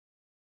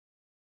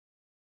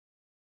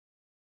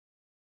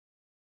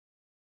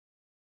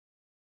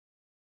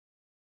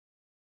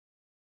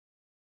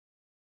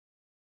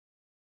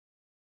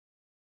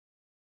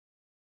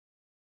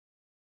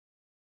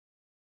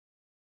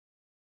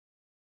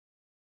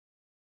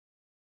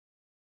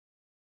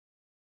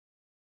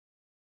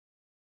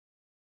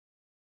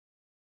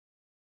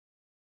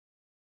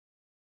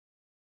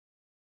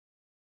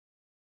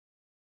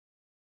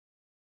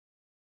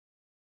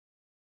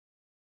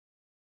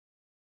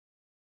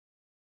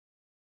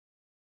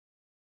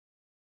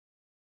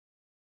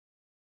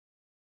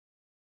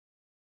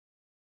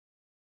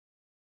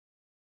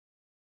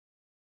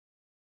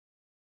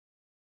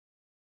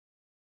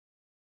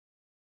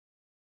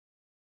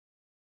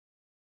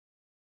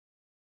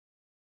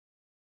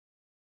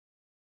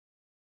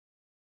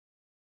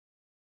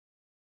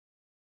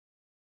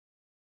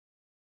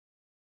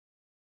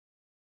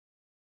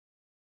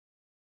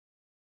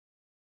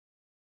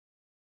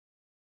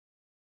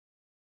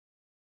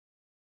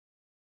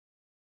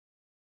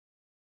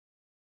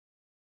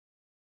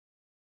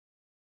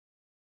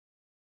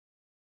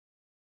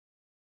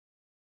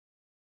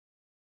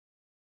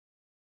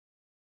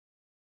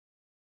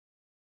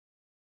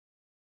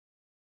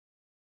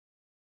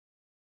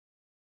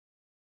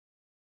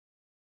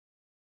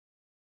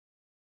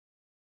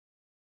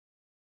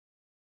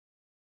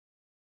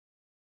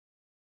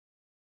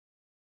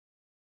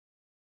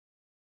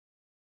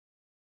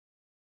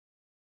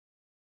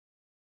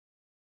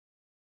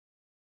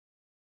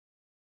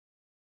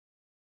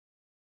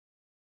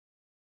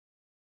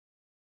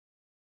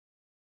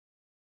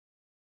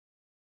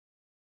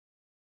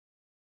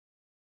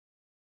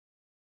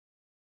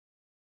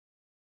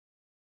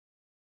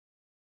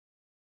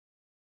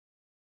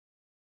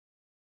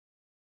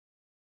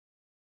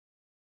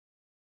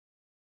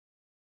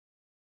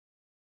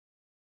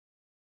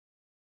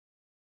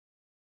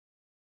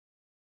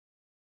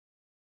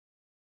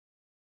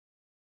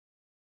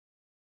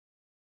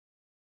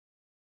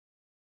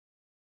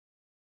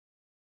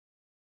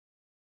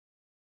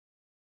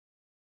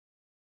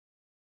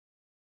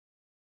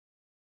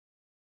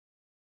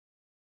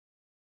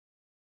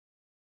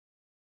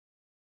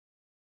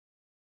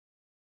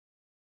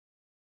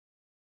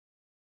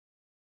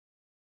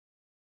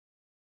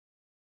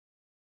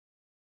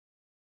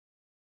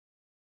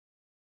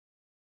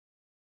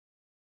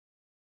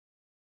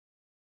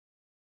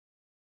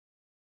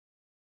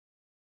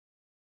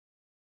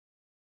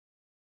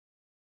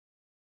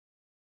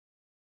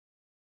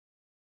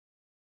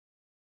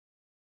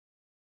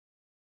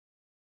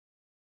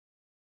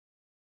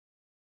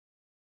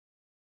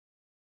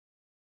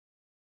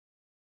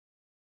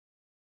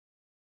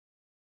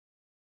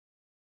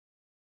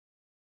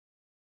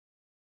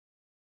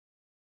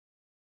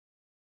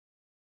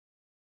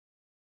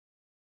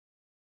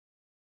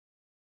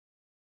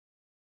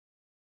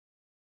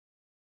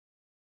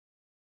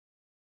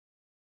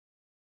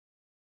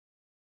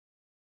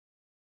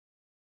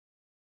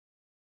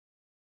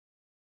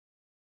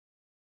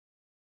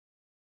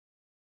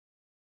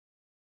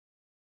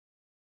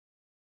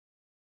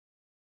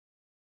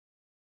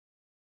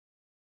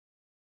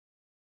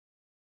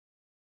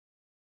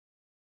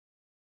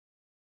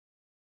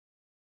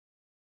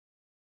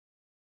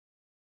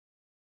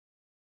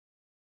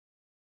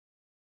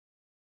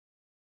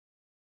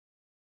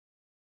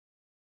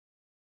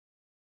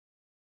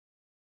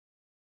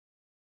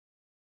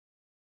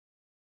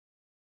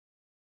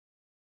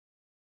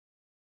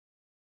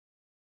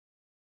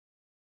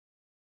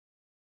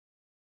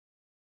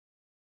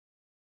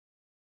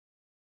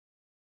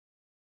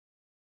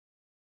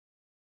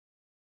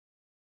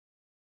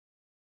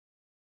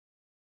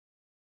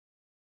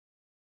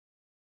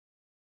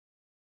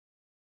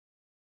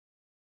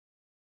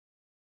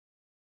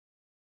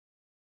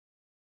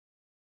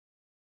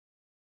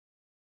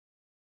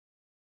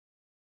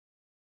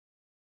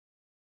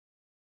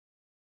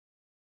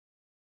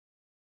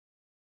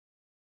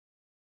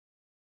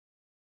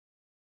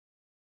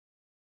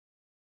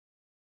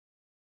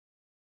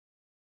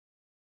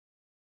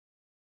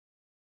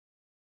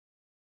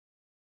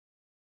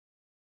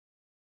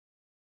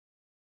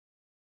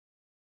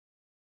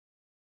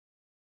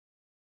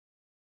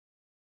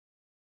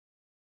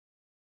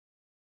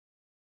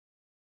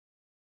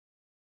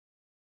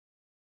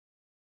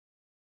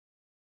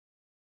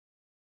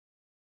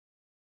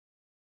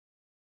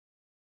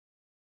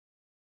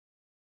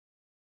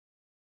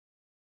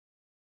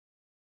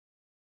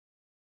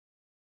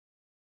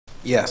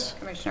 Yes.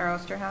 Commissioner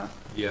Osterhout?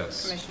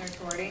 Yes. Commissioner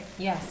Tuorty?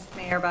 Yes.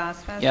 Mayor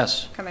Bosfeld?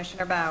 Yes.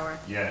 Commissioner Bauer?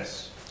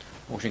 Yes.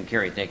 Motion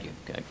carried. Thank you,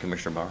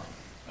 Commissioner Bauer.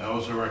 I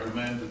also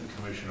recommend that the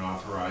commission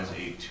authorize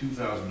a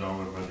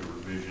 $2,000 budget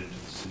revision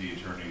to the city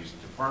attorney's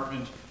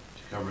department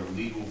to cover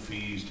legal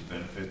fees to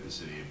benefit the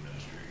city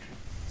administration.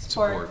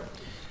 Support.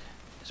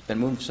 It's been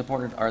moved and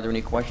supported. Are there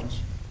any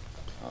questions?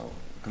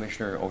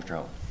 Commissioner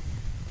Osterhout.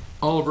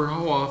 Oliver,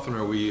 how often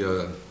are we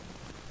going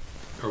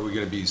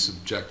to be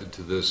subjected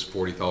to this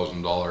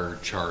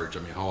 $40,000 charge? I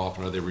mean, how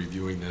often are they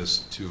reviewing this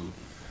to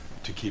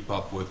keep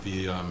up with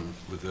the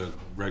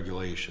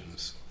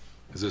regulations?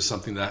 Is this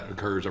something that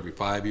occurs every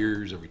 5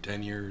 years, every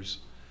 10 years?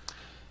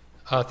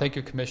 Thank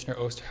you, Commissioner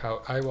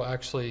Osterhout. I will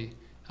actually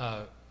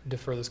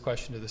defer this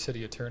question to the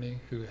city attorney,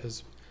 who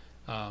is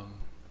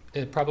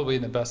probably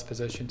in the best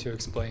position to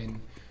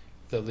explain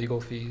the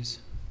legal fees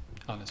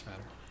on this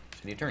matter.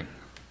 City attorney.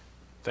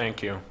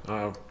 Thank you.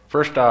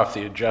 First off,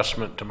 the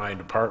adjustment to my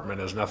department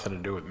has nothing to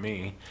do with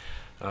me.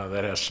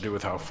 That has to do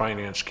with how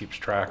finance keeps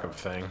track of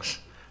things.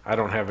 I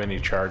don't have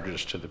any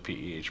charges to the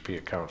PEHP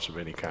accounts of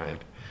any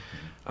kind.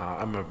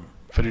 I'm a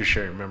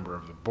fiduciary member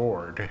of the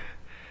board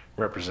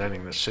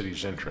representing the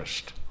city's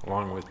interest,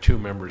 along with 2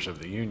 members of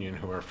the union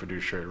who are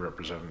fiduciary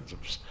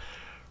representatives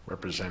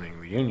representing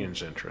the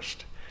union's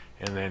interest.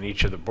 And then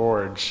each of the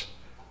boards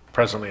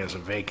presently has a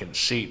vacant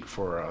seat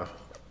for a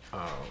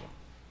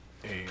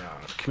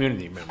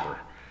community member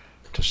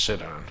to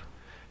sit on.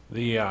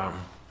 The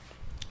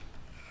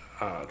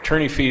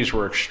attorney fees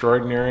were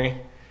extraordinary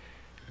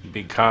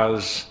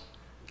because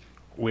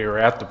we are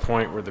at the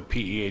point where the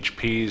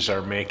PEHPs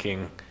are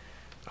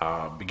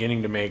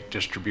beginning to make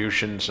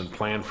distributions and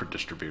plan for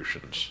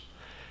distributions.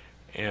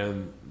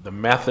 And the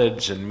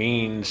methods and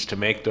means to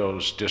make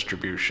those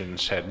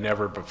distributions had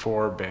never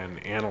before been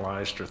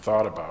analyzed or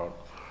thought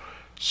about.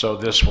 So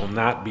this will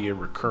not be a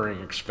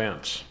recurring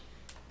expense.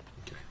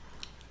 Okay.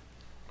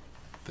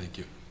 Thank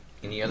you.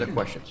 Any other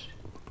questions?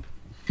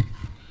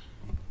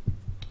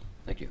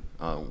 Thank you.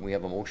 We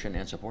have a motion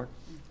and support.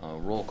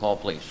 Roll call,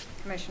 please.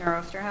 Commissioner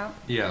Osterhout?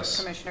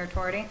 Yes. Commissioner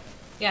Tuorty?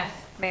 Yes.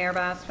 Mayor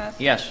Bosfeld?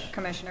 Yes.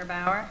 Commissioner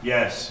Bauer?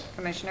 Yes.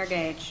 Commissioner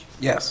Gage?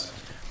 Yes.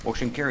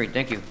 Motion carried.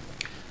 Thank you.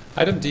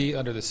 Item D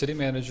under the city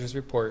manager's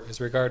report is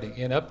regarding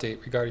an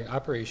update regarding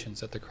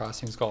operations at the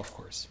Crossings Golf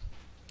Course.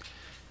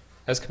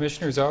 As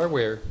commissioners are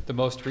aware, the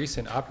most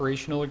recent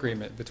operational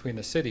agreement between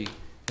the city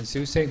and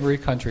Sault Ste. Marie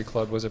Country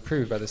Club was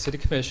approved by the City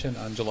Commission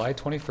on July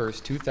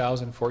 21st,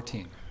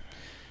 2014.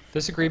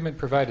 This agreement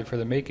provided for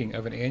the making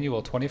of an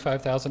annual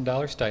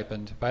 $25,000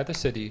 stipend by the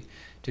city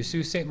to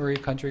Sault Ste. Marie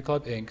Country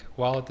Club, Inc.,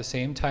 while at the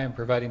same time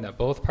providing that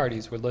both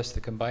parties would list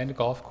the combined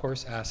golf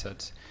course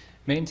assets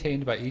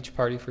maintained by each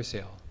party for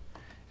sale.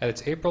 At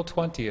its April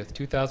 20th,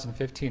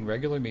 2015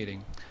 regular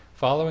meeting,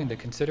 following the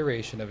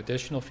consideration of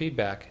additional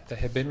feedback that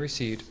had been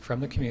received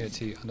from the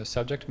community on the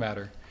subject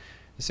matter,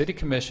 the City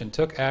Commission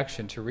took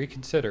action to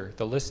reconsider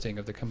the listing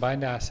of the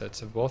combined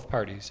assets of both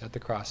parties at the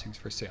crossings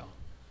for sale.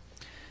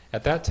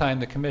 At that time,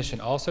 the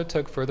Commission also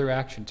took further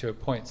action to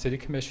appoint City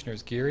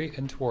Commissioners Geary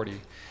and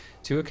Tuorty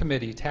to a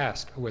committee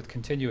tasked with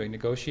continuing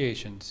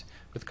negotiations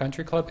with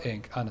Country Club,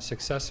 Inc. on a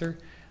successor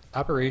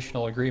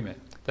operational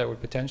agreement that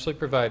would potentially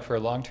provide for a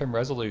long-term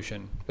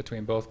resolution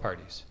between both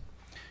parties.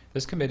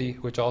 This committee,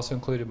 which also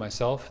included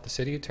myself, the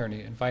City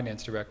Attorney, and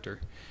Finance Director,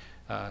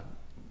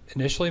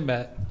 initially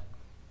met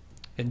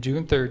in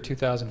June 3rd,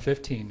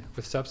 2015,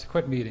 with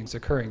subsequent meetings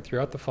occurring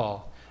throughout the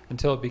fall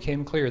until it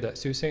became clear that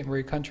Sault Ste.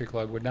 Marie Country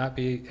Club would not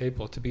be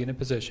able to be in a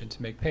position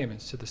to make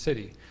payments to the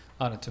city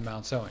on its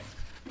amounts owing.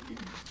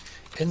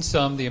 In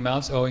sum, the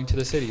amounts owing to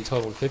the city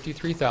totaled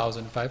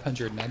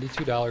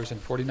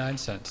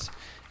 $53,592.49,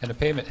 and a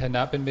payment had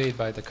not been made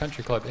by the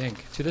Country Club, Inc.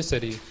 to the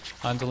city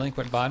on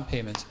delinquent bond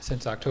payments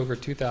since October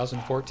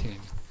 2014.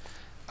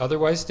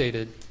 Otherwise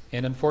stated,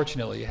 and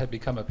unfortunately, it had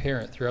become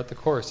apparent throughout the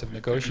course of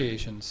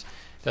negotiations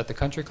that the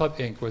Country Club,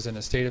 Inc. was in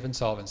a state of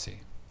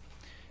insolvency.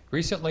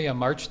 Recently, on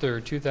March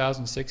 3,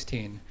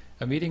 2016,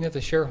 a meeting of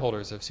the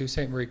shareholders of Sault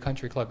Ste. Marie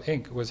Country Club,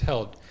 Inc. was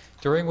held,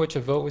 during which a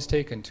vote was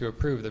taken to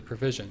approve the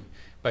provision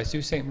by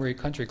Sault Ste. Marie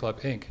Country Club,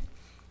 Inc.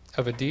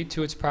 of a deed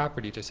to its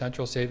property to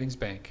Central Savings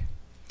Bank.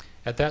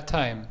 At that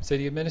time,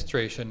 City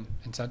Administration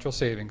and Central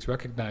Savings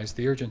recognized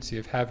the urgency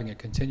of having a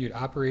continued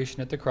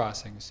operation at the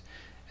crossings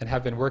and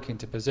have been working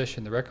to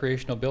position the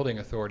Recreational Building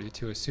Authority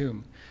to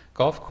assume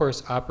golf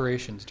course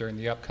operations during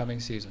the upcoming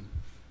season.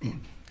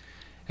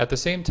 At the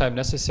same time,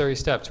 necessary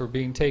steps were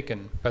being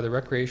taken by the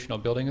Recreational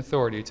Building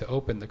Authority to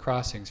open the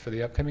crossings for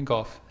the upcoming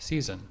golf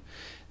season.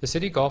 The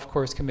City Golf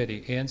Course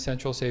Committee and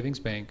Central Savings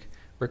Bank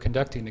were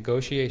conducting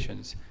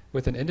negotiations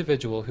with an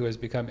individual who has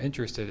become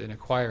interested in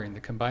acquiring the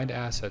combined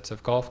assets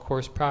of golf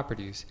course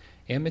properties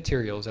and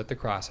materials at the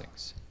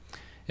crossings.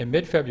 In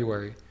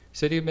mid-February,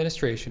 City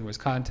Administration was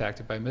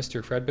contacted by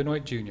Mr. Fred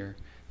Benoit Jr.,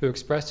 who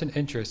expressed an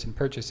interest in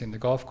purchasing the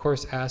golf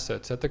course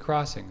assets at the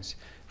crossings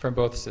from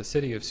both the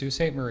City of Sault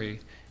Ste. Marie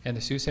and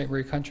the Sault Ste.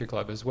 Marie Country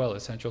Club, as well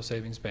as Central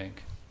Savings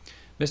Bank.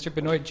 Mr.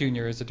 Benoit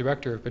Jr. is the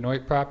director of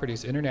Benoit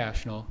Properties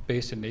International,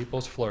 based in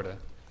Naples, Florida.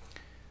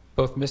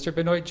 Both Mr.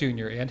 Benoit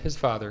Jr. and his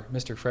father,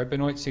 Mr. Fred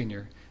Benoit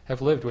Sr.,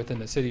 have lived within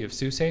the city of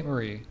Sault Ste.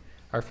 Marie,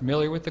 are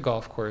familiar with the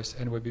golf course,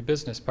 and would be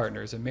business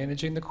partners in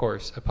managing the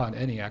course upon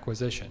any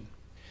acquisition.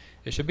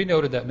 It should be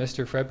noted that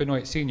Mr. Fred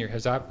Benoit Sr.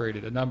 has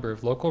operated a number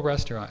of local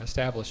restaurant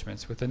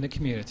establishments within the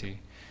community,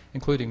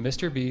 including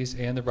Mr. B's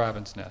and the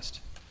Robin's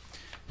Nest.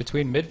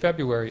 Between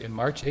mid-February and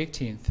March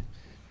 18th,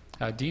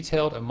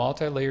 detailed and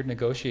multi-layered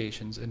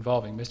negotiations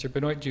involving Mr.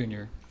 Benoit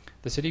Jr.,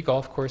 the City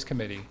Golf Course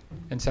Committee,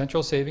 and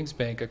Central Savings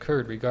Bank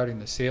occurred regarding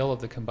the sale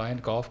of the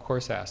combined golf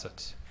course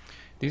assets.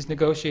 These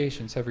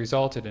negotiations have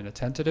resulted in a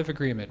tentative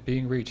agreement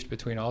being reached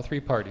between all three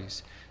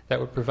parties that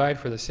would provide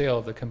for the sale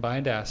of the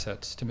combined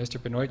assets to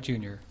Mr. Benoit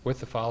Jr. with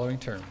the following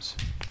terms.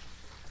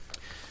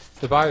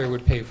 The buyer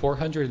would pay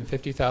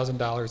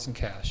 $450,000 in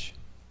cash.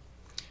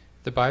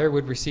 The buyer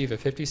would receive a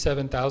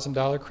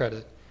 $57,000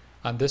 credit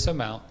on this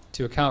amount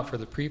to account for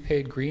the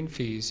prepaid green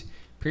fees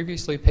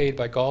previously paid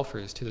by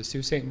golfers to the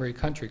Sault Ste. Marie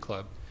Country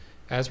Club,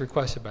 as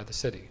requested by the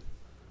city.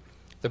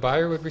 The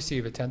buyer would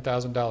receive a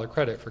 $10,000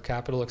 credit for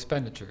capital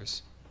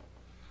expenditures.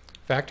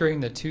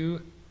 Factoring the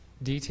two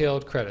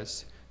detailed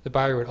credits, the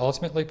buyer would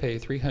ultimately pay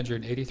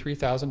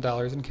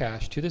 $383,000 in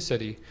cash to the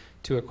city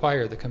to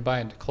acquire the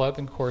combined club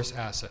and course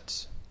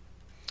assets.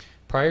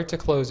 Prior to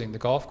closing, the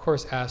golf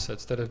course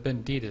assets that have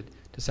been deeded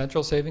to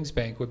Central Savings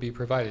Bank would be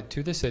provided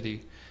to the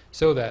city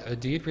so that a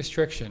deed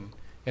restriction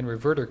and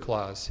reverter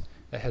clause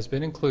that has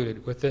been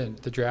included within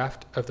the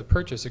draft of the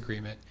purchase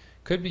agreement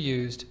could be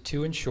used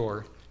to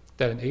ensure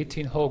that an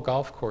 18-hole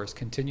golf course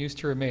continues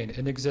to remain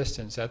in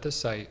existence at the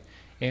site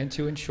and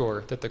to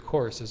ensure that the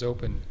course is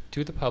open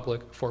to the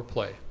public for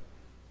play.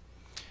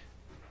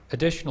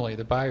 Additionally,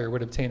 the buyer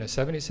would obtain a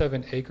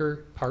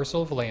 77-acre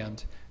parcel of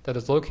land that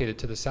is located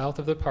to the south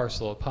of the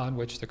parcel upon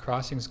which the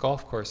Crossings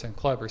Golf Course and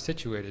Club are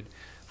situated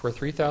for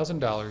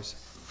 $3,000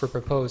 for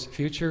proposed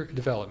future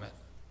development.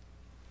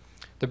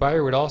 The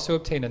buyer would also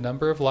obtain a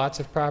number of lots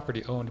of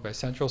property owned by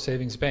Central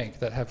Savings Bank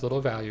that have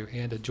little value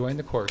and adjoin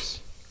the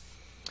course.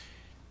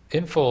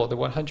 In full, the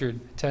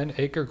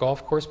 110-acre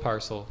golf course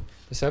parcel,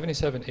 the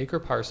 77-acre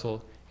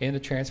parcel, and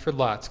the transferred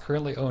lots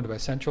currently owned by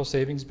Central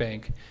Savings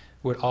Bank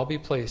would all be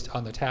placed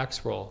on the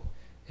tax roll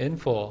in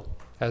full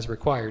as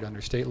required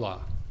under state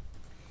law.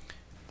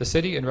 The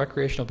City and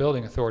Recreational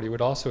Building Authority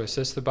would also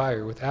assist the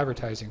buyer with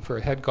advertising for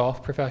a head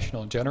golf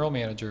professional and general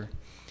manager,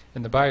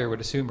 and the buyer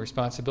would assume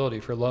responsibility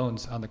for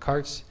loans on the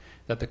carts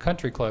that the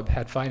country club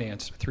had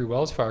financed through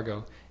Wells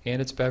Fargo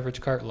and its beverage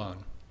cart loan.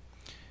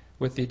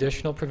 With the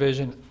additional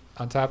provision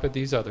on top of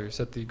these others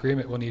that the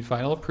agreement will need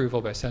final approval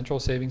by Central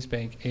Savings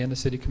Bank and the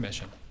City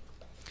Commission.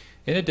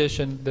 In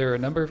addition, there are a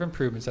number of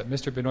improvements that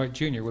Mr. Benoit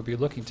Jr. would be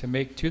looking to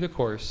make to the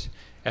course,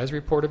 as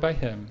reported by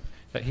him,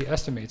 that he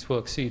estimates will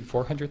exceed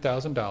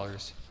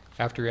 $400,000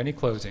 after any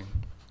closing.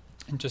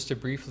 And just to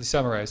briefly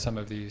summarize some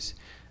of these,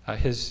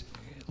 his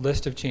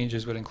list of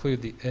changes would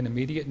include an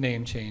immediate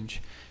name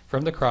change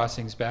from the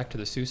Crossings back to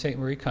the Sault Ste.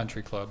 Marie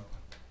Country Club,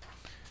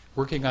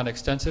 working on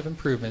extensive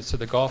improvements to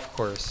the golf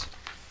course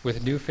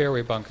with new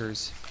fairway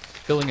bunkers,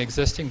 filling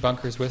existing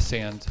bunkers with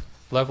sand,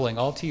 leveling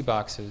all tee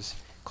boxes,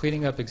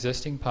 cleaning up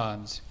existing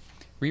ponds,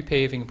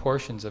 repaving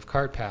portions of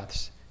cart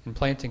paths, and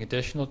planting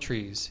additional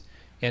trees,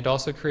 and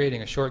also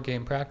creating a short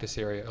game practice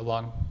area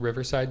along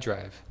Riverside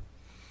Drive.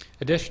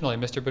 Additionally,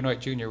 Mr. Benoit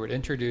Jr. would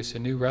introduce a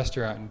new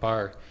restaurant and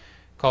bar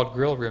called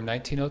Grill Room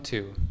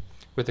 1902,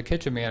 with the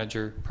kitchen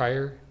manager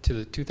prior to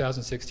the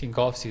 2016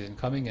 golf season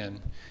coming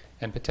in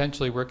and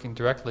potentially working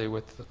directly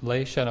with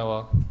Les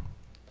Chenois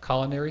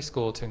Culinary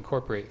School to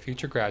incorporate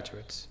future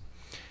graduates.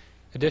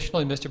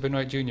 Additionally, Mr.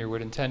 Benoit Jr.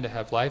 would intend to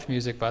have live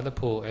music by the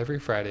pool every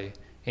Friday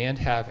and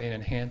have an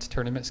enhanced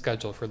tournament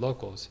schedule for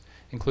locals,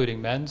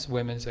 including men's,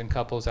 women's, and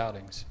couples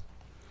outings.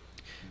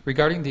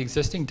 Regarding the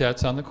existing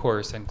debts on the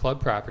course and club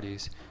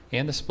properties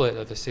and the split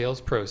of the sales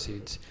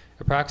proceeds,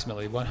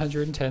 approximately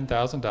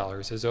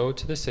 $110,000 is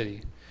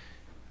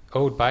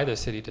owed by the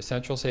city to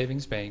Central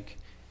Savings Bank,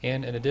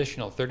 and an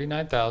additional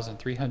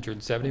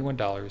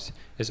 $39,371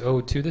 is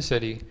owed to the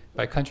city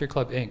by Country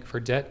Club Inc. for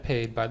debt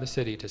paid by the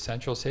city to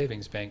Central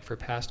Savings Bank for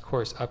past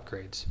course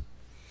upgrades.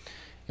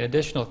 An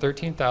additional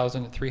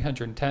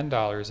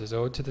 $13,310 is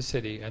owed to the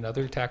city and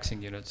other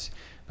taxing units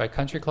by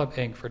Country Club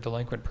Inc. for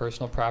delinquent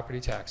personal property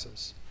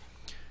taxes.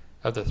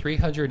 Of the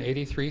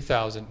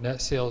 $383,000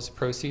 net sales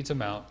proceeds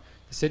amount,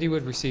 the city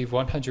would receive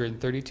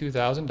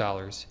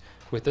 $132,000,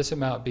 with this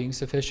amount being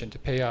sufficient to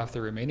pay off the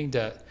remaining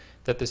debt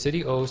that the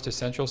city owes to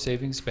Central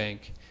Savings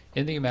Bank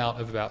in the amount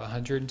of about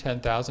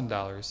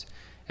 $110,000,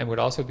 and would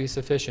also be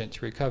sufficient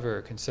to recover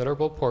a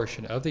considerable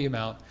portion of the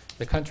amount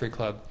the country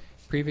club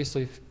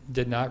previously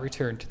did not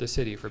return to the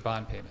city for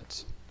bond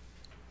payments.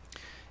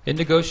 In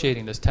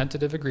negotiating this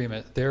tentative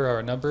agreement, there are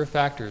a number of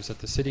factors that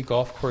the City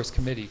Golf Course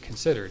Committee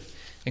considered,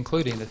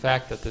 including the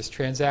fact that this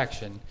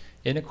transaction,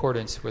 in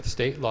accordance with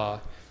state law,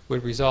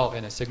 would result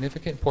in a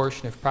significant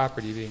portion of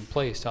property being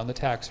placed on the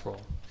tax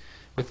roll,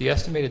 with the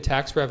estimated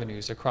tax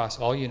revenues across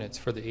all units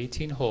for the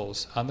 18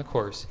 holes on the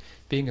course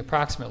being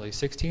approximately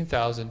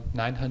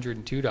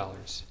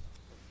 $16,902.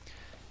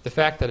 The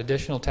fact that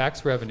additional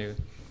tax revenue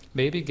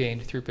may be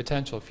gained through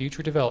potential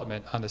future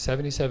development on the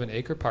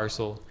 77-acre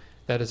parcel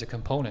that is a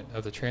component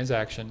of the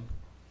transaction.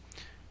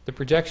 The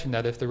projection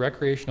that if the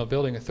Recreational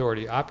Building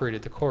Authority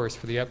operated the course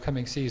for the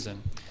upcoming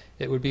season,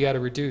 it would be at a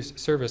reduced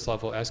service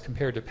level as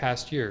compared to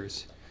past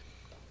years,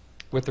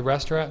 with the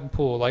restaurant and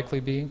pool likely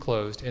being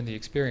closed and the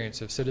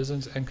experience of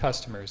citizens and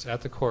customers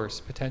at the course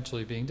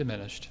potentially being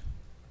diminished.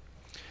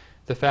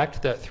 The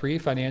fact that 3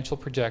 financial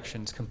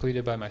projections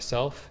completed by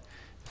myself,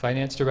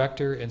 Finance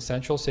Director, and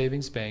Central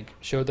Savings Bank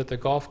showed that the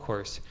golf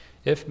course,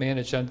 if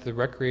managed under the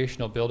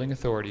Recreational Building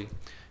Authority,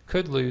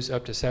 could lose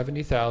up to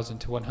 $70,000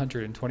 to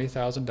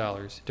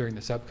 $120,000 during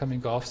this upcoming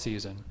golf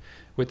season,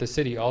 with the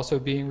city also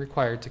being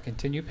required to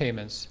continue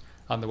payments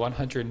on the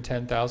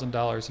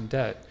 $110,000 in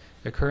debt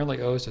it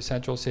currently owes to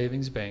Central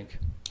Savings Bank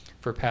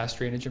for past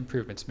drainage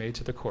improvements made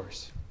to the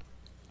course.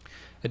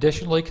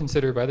 Additionally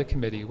considered by the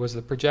committee was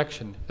the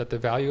projection that the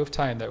value of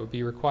time that would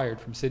be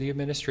required from city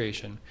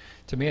administration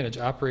to manage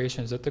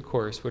operations at the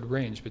course would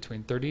range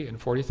between $30,000 and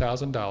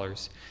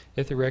 $40,000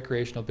 if the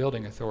Recreational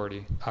Building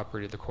Authority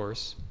operated the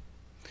course.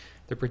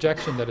 The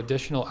projection that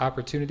additional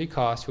opportunity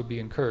costs would be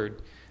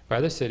incurred by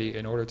the city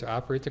in order to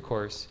operate the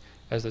course,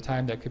 as the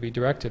time that could be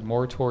directed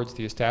more towards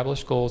the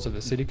established goals of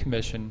the City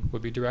Commission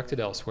would be directed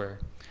elsewhere,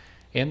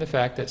 and the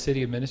fact that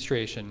city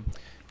administration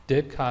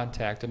did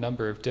contact a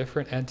number of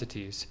different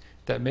entities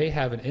that may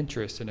have an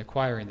interest in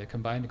acquiring the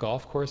combined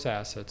golf course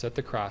assets at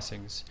the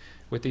crossings,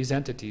 with these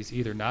entities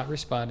either not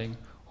responding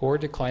or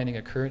declining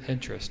a current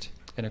interest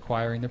in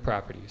acquiring the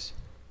properties.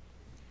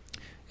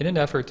 In an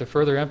effort to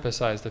further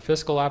emphasize the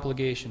fiscal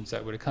obligations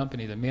that would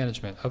accompany the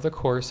management of the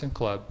course and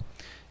club,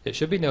 it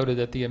should be noted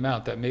that the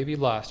amount that may be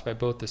lost by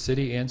both the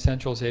city and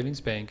Central Savings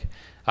Bank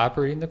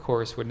operating the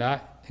course would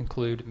not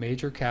include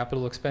major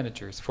capital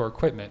expenditures for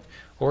equipment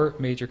or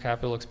major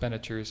capital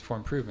expenditures for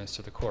improvements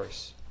to the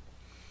course.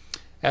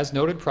 As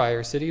noted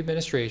prior, city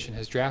administration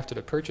has drafted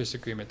a purchase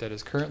agreement that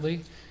is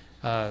currently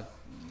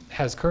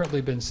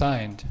been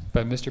signed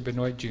by Mr.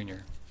 Benoit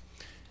Jr.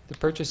 The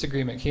purchase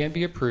agreement can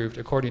be approved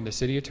according to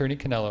City Attorney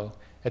Canello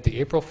at the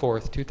April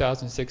 4th,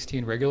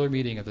 2016 regular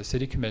meeting of the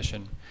City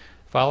Commission,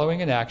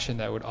 following an action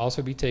that would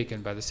also be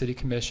taken by the City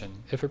Commission,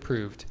 if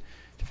approved,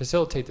 to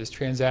facilitate this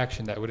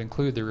transaction that would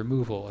include the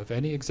removal of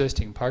any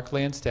existing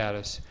parkland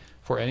status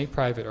for any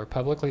private or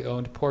publicly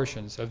owned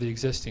portions of the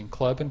existing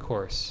club and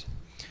course.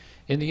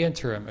 In the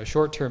interim, a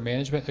short-term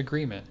management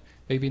agreement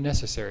may be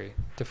necessary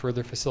to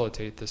further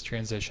facilitate this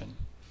transition.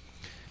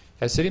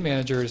 As city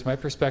manager, it is my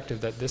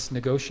perspective that this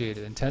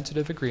negotiated and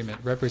tentative agreement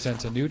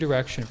represents a new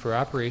direction for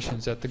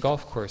operations at the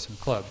golf course and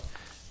club,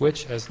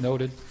 which, as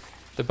noted,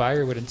 the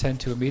buyer would intend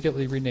to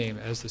immediately rename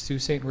as the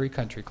Sault Ste. Marie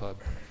Country Club.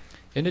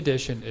 In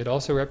addition, it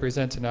also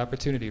represents an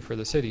opportunity for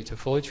the city to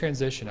fully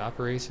transition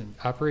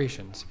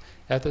operations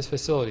at this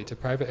facility to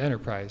private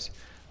enterprise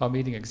while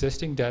meeting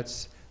existing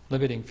debts,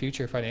 limiting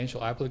future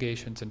financial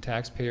obligations and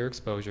taxpayer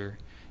exposure,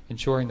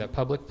 ensuring that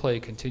public play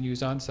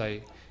continues on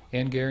site,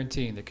 and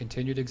guaranteeing the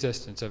continued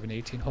existence of an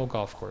 18-hole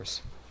golf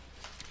course.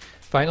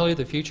 Finally,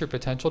 the future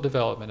potential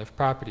development of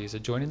properties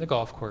adjoining the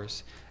golf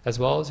course, as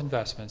well as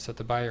investments that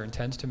the buyer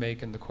intends to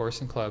make in the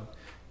course and club,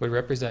 would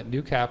represent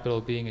new capital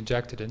being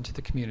injected into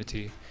the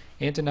community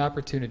and an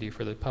opportunity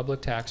for the public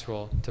tax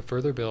roll to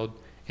further build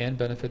and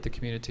benefit the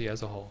community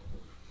as a whole.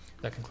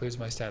 That concludes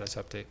my status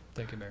update.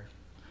 Thank you, Mayor.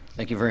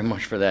 Thank you very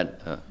much for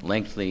that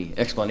lengthy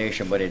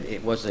explanation, but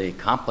it was a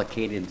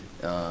complicated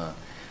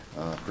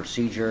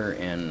procedure,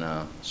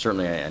 and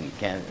certainly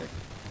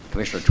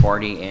Commissioner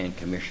Tuarte and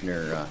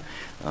Commissioner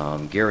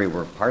Gary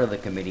were part of the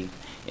committee,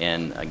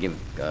 and I give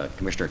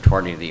Commissioner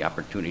Tuarte the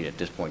opportunity at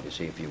this point to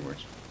say a few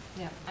words.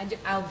 Yeah,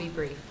 I'll be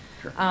brief.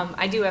 Sure.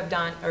 I do have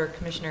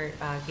Commissioner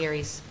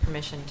Gary's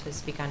permission to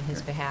speak on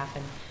his behalf,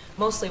 and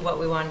mostly what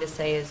we wanted to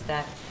say is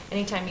that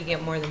anytime you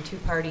get more than 2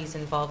 parties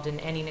involved in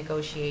any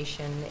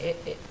negotiation,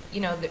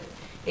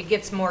 it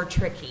gets more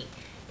tricky.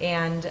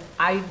 And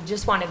I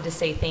just wanted to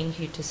say thank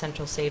you to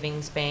Central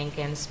Savings Bank,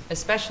 and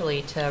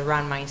especially to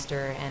Ron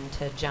Meister and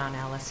to John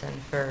Ellison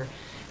for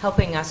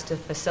helping us to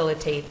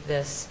facilitate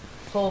this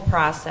whole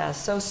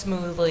process so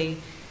smoothly.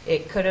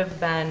 It could have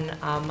been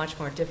much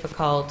more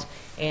difficult,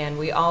 and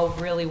we all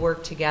really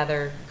worked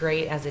together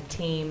great as a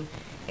team.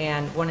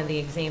 And one of the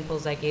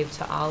examples I gave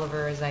to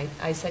Oliver is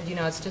I said,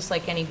 it's just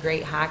like any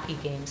great hockey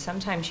game.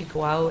 Sometimes you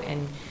go out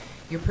and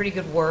you're pretty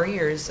good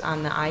warriors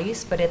on the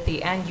ice, but at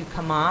the end you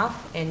come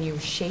off and you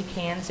shake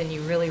hands and you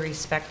really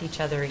respect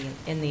each other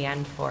in the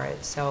end for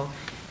it. So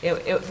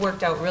it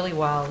worked out really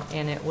well,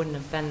 and it wouldn't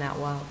have been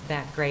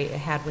that great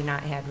had we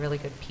not had really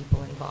good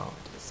people involved.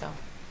 So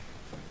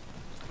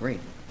Great.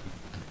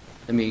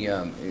 Let me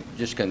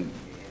just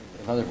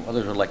if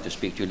others would like to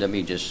speak to, let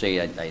me just say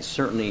I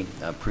certainly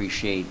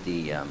appreciate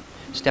the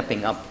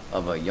stepping up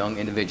of a young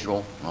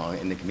individual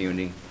in the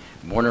community,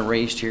 born and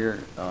raised here,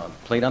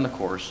 played on the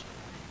course,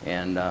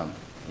 and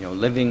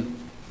living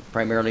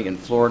primarily in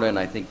Florida, and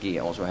I think he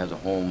also has a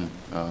home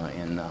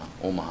in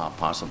Omaha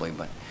possibly,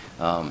 but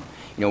You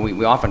know,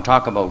 we often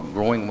talk about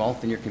growing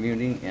wealth in your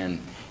community, and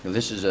you know,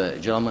 this is a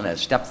gentleman that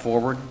has stepped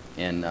forward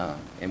and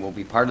will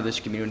be part of this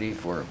community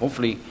for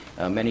hopefully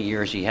many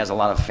years. He has a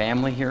lot of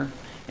family here,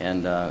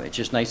 and it's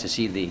just nice to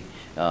see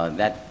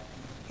that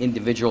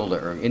individual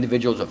or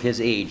individuals of his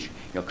age,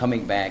 you know,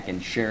 coming back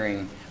and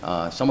sharing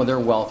some of their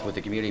wealth with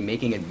the community,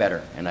 making it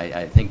better. And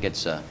I think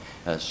it's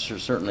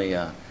certainly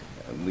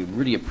we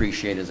really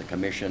appreciate as a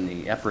commission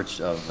the efforts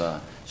of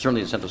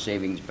certainly the Central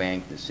Savings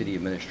Bank, the city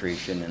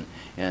administration,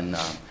 and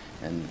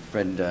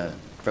Fred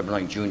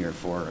Benoit Jr.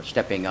 for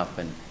stepping up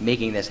and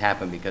making this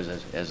happen, because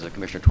as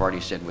Commissioner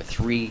Tuarte said, with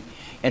 3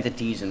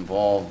 entities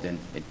involved and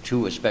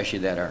 2 especially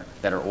that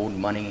are owed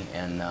money,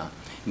 and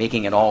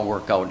making it all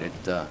work out,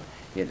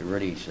 it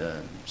really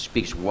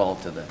speaks well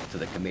to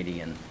the committee,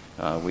 and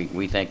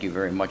we thank you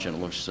very much. And it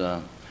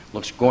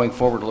looks going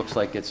forward, it looks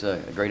like it's a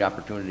great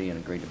opportunity and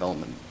a great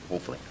development,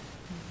 hopefully.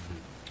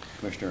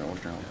 Commissioner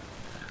Osterholm.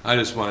 I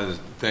just wanted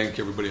to thank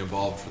everybody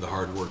involved for the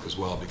hard work as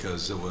well,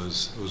 because it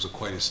was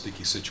quite a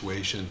sticky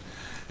situation.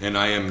 And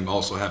I am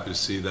also happy to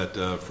see that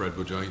Fred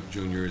Benoit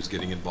Jr. is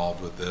getting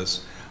involved with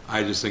this.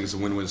 I just think it's a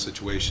win-win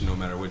situation no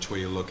matter which way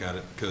you look at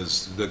it,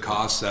 because the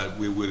costs that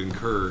we would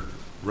incur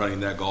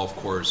running that golf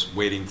course,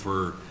 waiting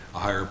for a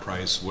higher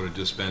price, would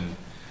have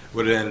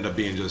ended up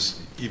being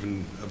just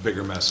even a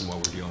bigger mess than what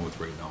we're dealing with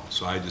right now.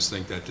 So I just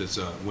think that it's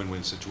a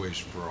win-win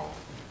situation for all.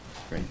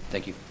 Great,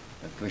 thank you.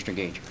 Commissioner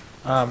Gage.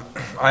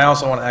 I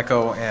also want to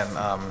echo, and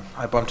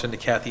I bumped into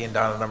Kathy and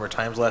Don a number of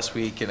times last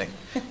week, and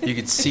you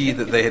could see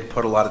that they had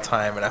put a lot of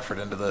time and effort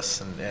into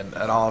this, and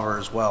Oliver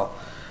as well.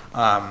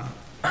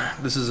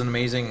 This is an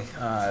amazing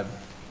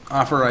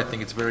offer. I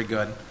think it's very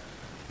good.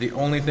 The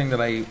only thing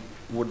that I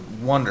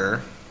would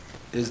wonder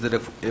is that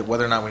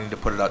whether or not we need to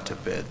put it out to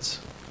bids,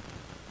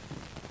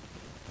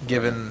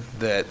 given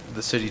that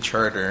the city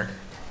charter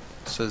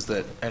says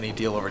that any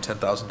deal over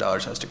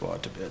 $10,000 has to go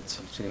out to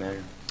bids. City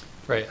Manager.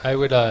 Right. I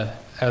would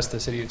ask the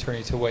city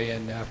attorney to weigh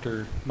in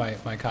after my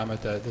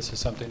comment that this is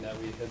something that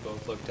we had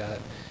both looked at,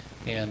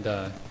 and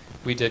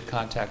we did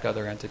contact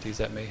other entities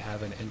that may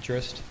have an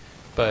interest,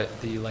 but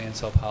the land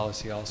sale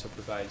policy also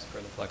provides for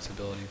the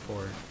flexibility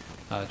for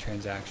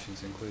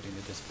transactions, including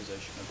the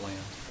disposition of land.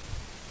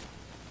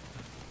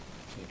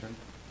 City Attorney.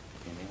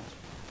 Anything else?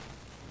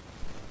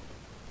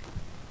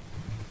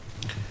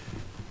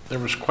 There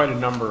was quite a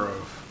number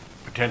of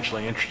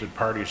potentially interested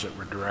parties that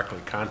were directly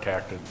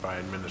contacted by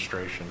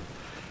administration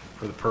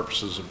for the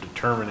purposes of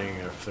determining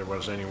if there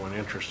was anyone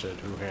interested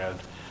who had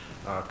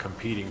a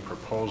competing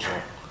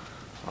proposal.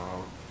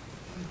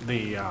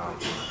 The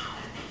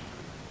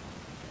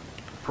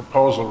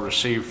proposal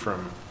received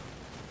from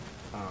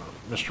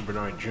Mr.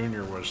 Benoit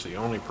Jr. was the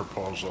only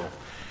proposal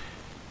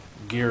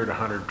geared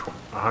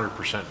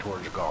 100%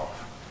 towards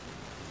golf,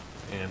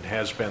 and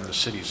has been the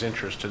city's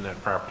interest in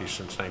that property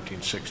since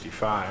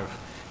 1965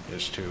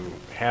 is to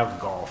have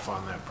golf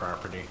on that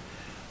property.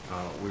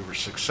 We were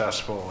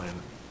successful in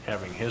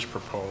having his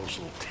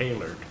proposal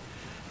tailored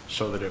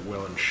so that it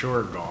will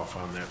ensure golf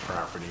on that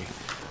property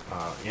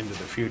into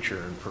the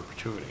future in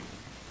perpetuity.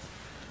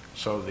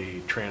 So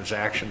the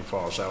transaction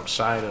falls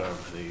outside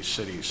of the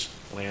city's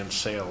land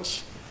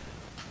sales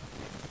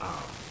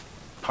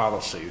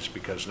policies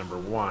because, number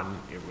one,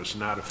 it was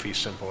not a fee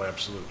simple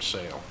absolute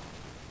sale.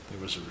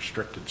 It was a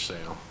restricted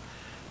sale.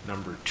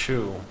 Number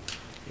two,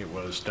 it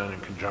was done in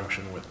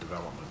conjunction with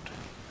development.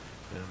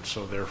 And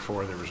so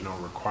therefore there was no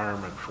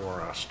requirement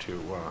for us to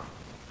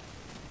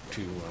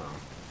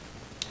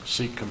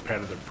seek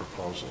competitive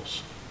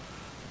proposals.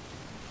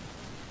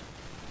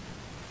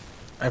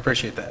 I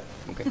appreciate that.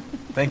 Okay.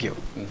 Thank you.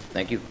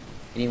 Thank you.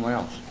 Anyone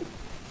else?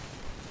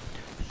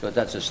 So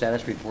that's a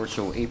status report,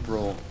 so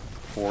April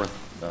 4th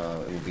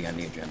it will be on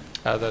the agenda.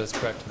 That is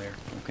correct, Mayor.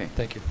 Okay.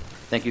 Thank you.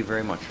 Thank you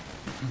very much.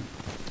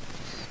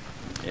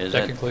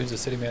 That concludes the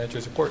city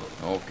manager's report.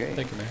 Okay.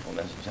 Thank you, Mayor. Well,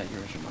 is that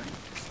yours or mine?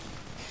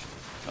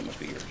 That must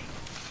be yours.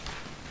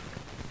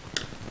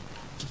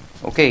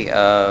 Okay,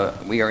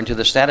 we are into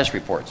the status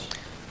reports.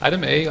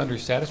 Item A under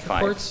status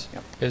 5. reports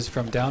Yep. is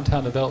from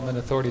Downtown Development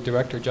Authority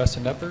Director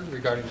Justin Knepper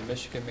regarding the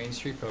Michigan Main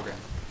Street program.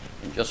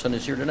 And Justin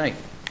is here tonight.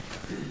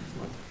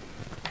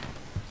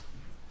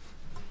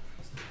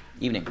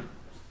 Evening.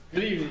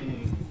 Good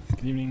evening.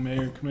 Good evening,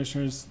 Mayor,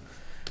 Commissioners.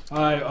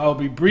 I'll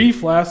be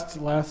brief.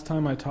 Last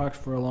time I talked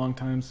for a long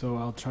time, so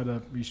I'll try to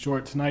be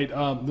short tonight.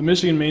 The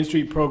Michigan Main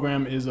Street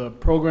program is a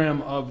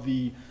program of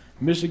the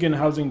Michigan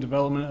Housing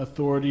Development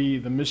Authority,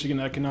 the Michigan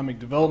Economic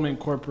Development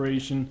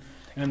Corporation,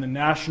 and the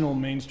National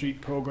Main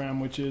Street Program,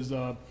 which is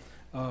a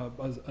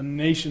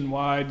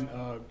nationwide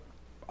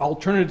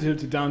alternative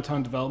to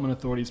downtown development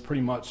authorities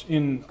pretty much.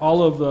 In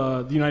all of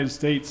the United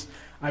States,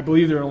 I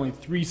believe there are only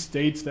 3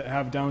 states that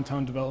have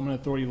downtown development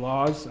authority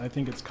laws. I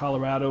think it's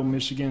Colorado,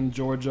 Michigan,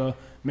 Georgia,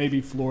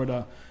 maybe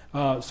Florida.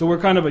 So we're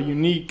kind of a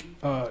unique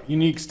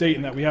state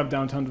in that we have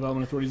downtown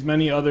development authorities.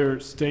 Many other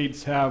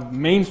states have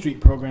Main Street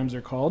programs,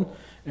 they're called.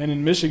 And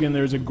in Michigan,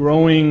 there's a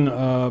growing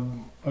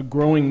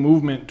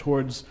movement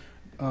towards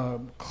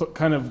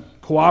kind of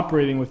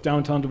cooperating with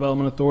downtown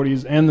development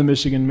authorities and the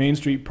Michigan Main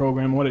Street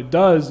program. What it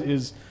does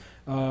is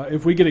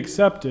If we get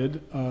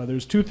accepted,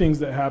 there's two things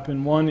that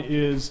happen. One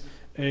is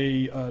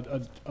a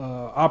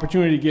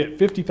opportunity to get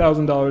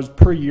 $50,000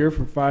 per year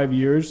for 5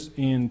 years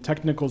in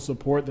technical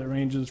support that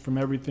ranges from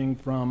everything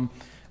from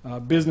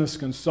business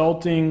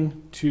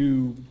consulting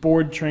to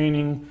board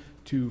training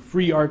to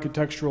free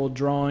architectural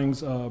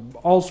drawings,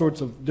 all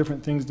sorts of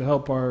different things to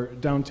help our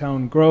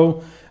downtown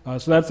grow.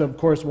 So that's, of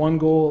course, one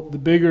goal. The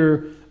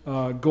bigger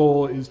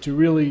goal is to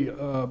really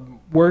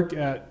work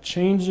at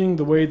changing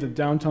the way the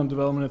Downtown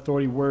Development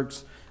Authority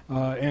works.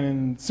 And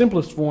in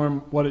simplest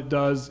form, what it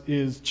does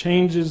is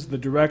changes the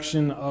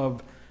direction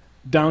of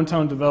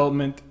downtown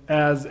development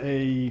as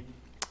a,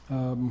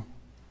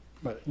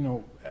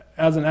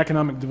 as an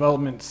economic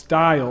development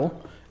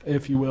style,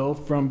 if you will,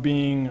 from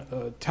being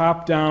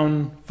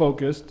top-down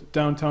focused,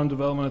 Downtown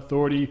Development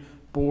Authority,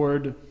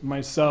 board,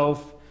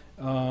 myself,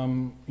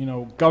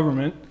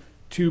 government,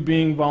 to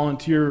being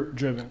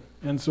volunteer-driven.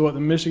 And so what the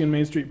Michigan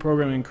Main Street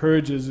program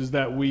encourages is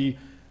that we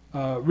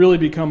really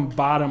become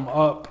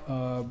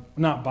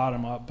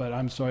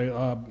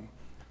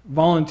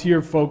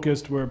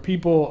volunteer-focused, where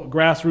people,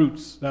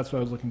 grassroots, that's what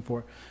I was looking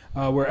for,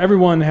 where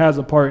everyone has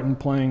a part in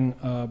playing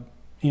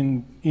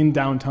in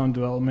downtown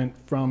development,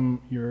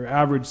 from your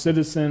average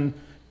citizen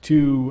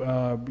to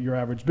your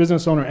average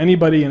business owner.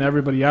 Anybody and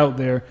everybody out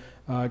there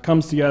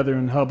comes together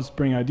and helps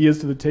bring ideas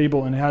to the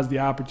table and has the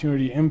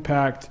opportunity to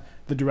impact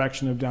the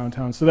direction of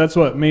downtown. So that's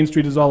what Main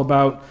Street is all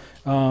about.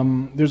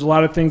 There's a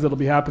lot of things that will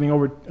be happening.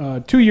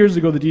 Over 2 years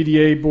ago, the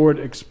DDA board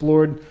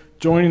explored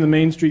joining the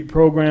Main Street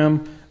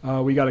program.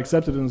 We got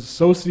accepted at an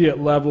associate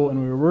level,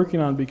 and we were working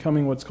on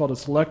becoming what's called a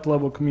select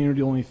level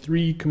community. Only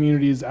 3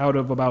 communities out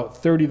of about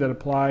 30 that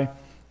apply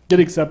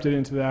get accepted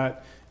into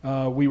that.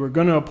 We were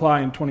going to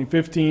apply in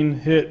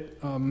 2015,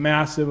 hit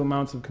massive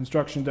amounts of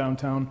construction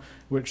downtown,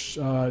 which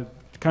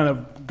kind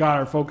of got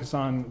our focus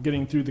on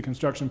getting through the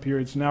construction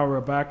period. So now we're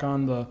back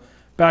in the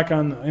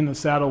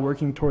saddle,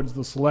 working towards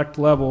the select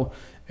level.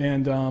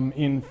 And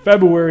in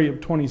February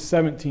of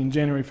 2017,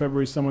 January,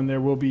 February, someone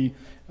there will be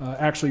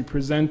actually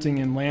presenting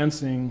in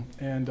Lansing,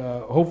 and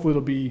hopefully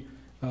it'll be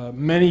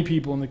many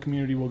people in the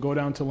community will go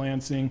down to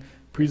Lansing,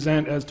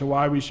 present as to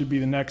why we should be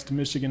the next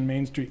Michigan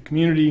Main Street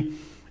community.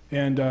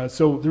 And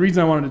so the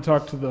reason I wanted to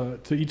talk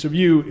to each of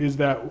you is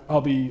that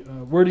I'll be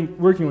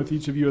working with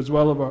each of you as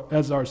well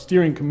as our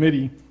steering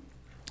committee.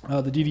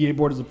 The DDA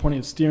board has appointed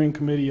a steering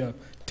committee, a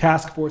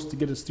task force to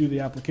get us through the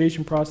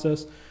application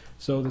process.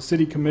 So the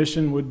city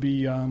commission would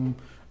be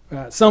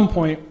at some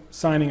point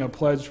signing a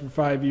pledge for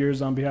 5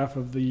 years on behalf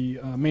of the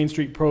Main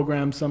Street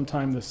program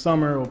sometime this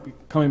summer. We'll be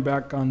coming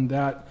back on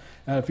that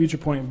at a future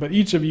point. But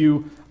each of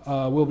you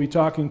will be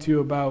talking to you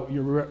about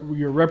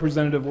your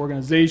representative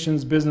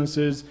organizations,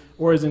 businesses,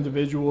 or as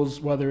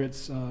individuals, whether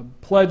it's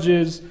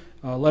pledges,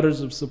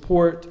 letters of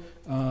support,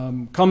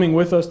 coming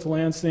with us to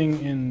Lansing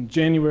in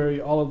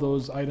January. All of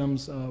those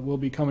items will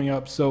be coming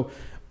up. So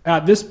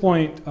at this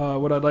point,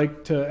 what I'd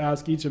like to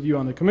ask each of you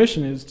on the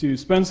commission is to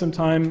spend some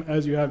time,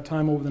 as you have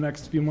time over the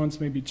next few months,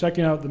 maybe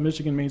checking out the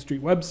Michigan Main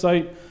Street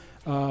website,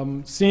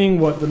 seeing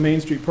what the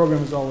Main Street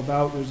program is all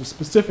about. There's a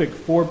specific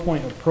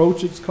 4-point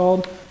approach, it's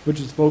called, which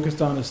is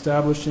focused on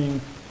establishing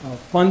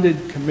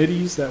funded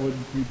committees that would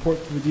report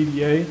to the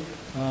DDA,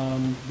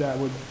 that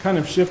would kind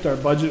of shift our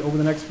budget over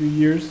the next few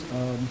years,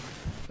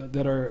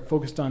 that are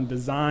focused on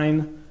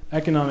design,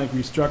 economic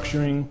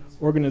restructuring,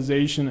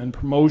 organization, and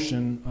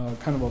promotion,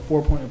 kind of a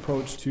 4-point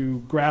approach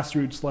to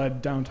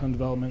grassroots-led downtown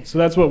development. So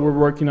that's what we're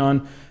working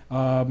on,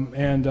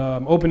 and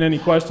open to any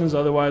questions.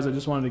 Otherwise, I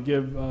just wanted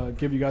to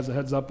give you guys a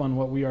heads up on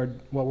what we're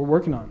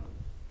working on.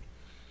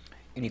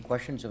 Any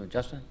questions of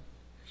Justin?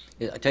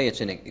 I tell you, it's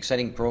an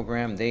exciting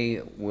program.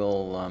 They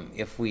will,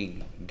 if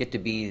we get to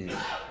be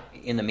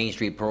in the Main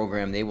Street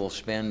program, they will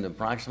spend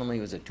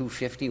approximately, was it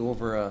 $250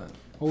 over a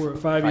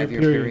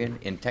 5-year period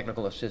in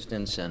technical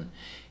assistance and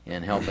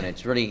help. And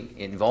it's really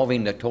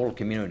involving the total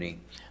community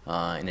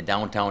in the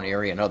downtown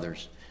area and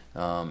others,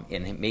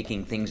 in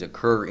making things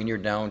occur in your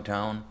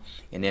downtown,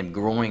 and then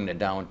growing the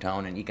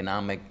downtown and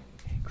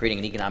creating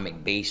an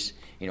economic base,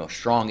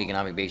 strong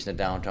economic base in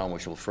the downtown,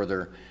 which will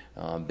further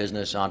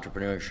business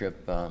entrepreneurship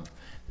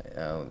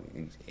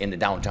in the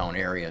downtown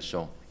area.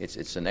 So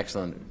it's an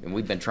excellent, and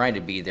we've been trying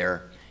to be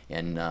there,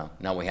 and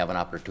now we have an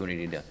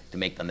opportunity to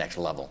make the next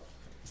level.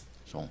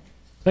 So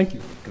thank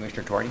you.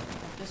 Commissioner Twardy?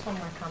 Just one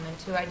more comment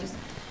too.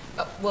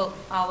 Well,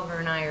 Oliver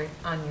and I are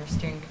on your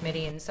steering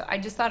committee, and so I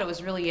just thought it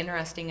was really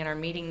interesting in our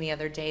meeting the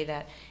other day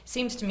that it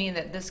seems to me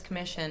that this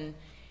commission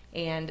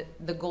and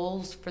the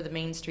goals for the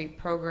Main Street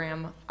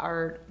program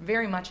are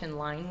very much in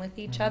line with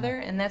each other,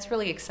 and that's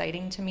really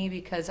exciting to me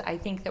because I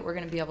think that we're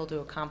going to be able to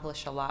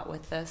accomplish a lot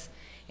with this,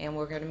 and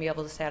we're going to be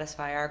able to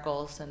satisfy our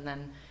goals, and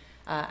then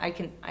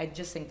I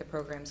just think the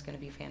program's going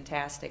to be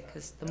fantastic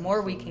because the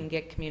more we can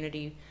get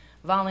community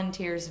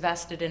volunteers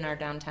vested in our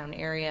downtown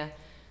area,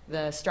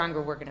 the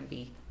stronger we're going to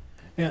be.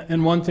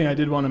 And one thing I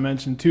did want to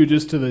mention too,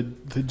 just to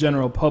the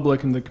general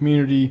public and the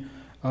community,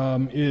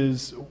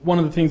 is one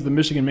of the things the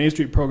Michigan Main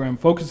Street program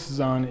focuses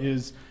on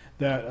is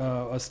that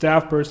a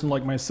staff person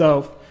like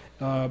myself,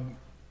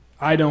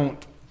 I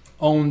don't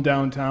own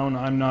downtown.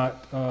 I'm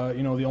not,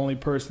 the only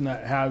person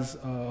that has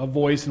a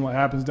voice in what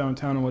happens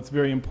downtown. And what's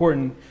very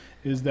important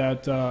is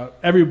that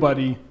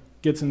everybody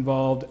gets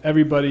involved.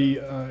 Everybody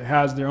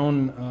has their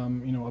own,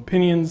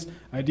 opinions,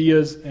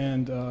 ideas,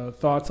 and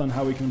thoughts on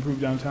how we can improve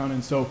downtown.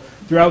 And so,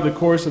 throughout the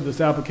course of this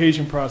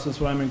application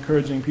process, what I'm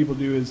encouraging people to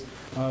do is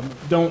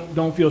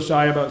don't feel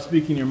shy about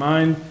speaking your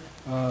mind.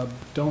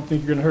 Don't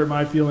think you're going to hurt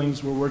my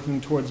feelings. We're working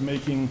towards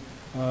making,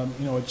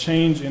 a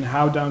change in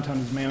how downtown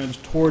is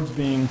managed towards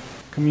being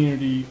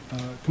community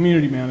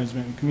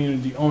management and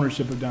community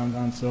ownership of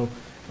downtown. So,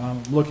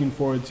 looking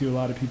forward to a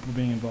lot of people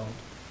being involved.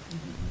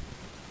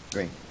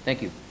 Great,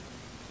 thank you.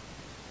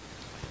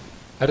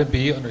 Item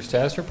B under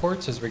status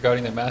reports is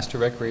regarding the master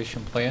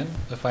recreation plan,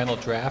 the final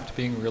draft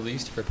being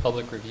released for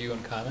public review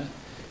and comment.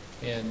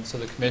 And so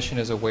the commission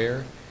is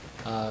aware.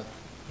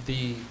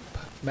 The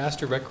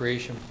master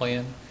recreation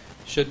plan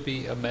should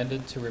be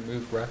amended to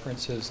remove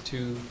references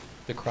to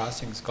the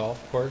Crossings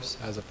Golf Course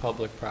as a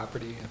public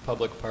property, a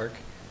public park,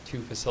 to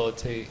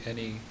facilitate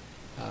any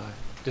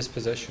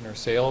disposition or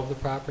sale of the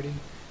property.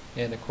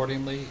 And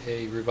accordingly,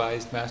 a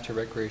revised master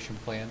recreation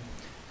plan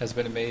has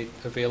been made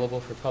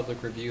available for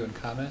public review and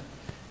comment.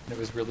 And it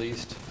was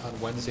released on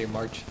Wednesday,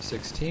 March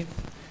 16th.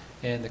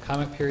 And the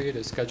comment period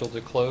is scheduled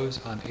to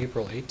close on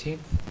April 18th.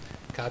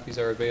 Copies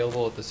are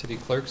available at the city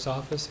clerk's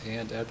office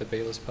and at the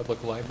Bayless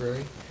Public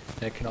Library.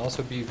 And it can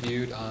also be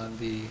viewed on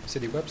the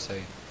city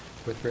website,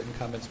 with written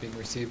comments being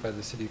received by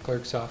the city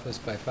clerk's office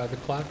by 5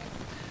 o'clock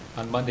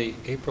on Monday,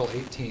 April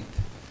 18th.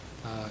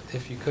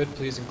 If you could,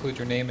 please include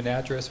your name and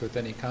address with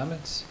any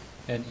comments,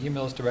 and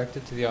emails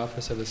directed to the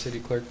office of the city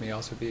clerk may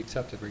also be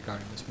accepted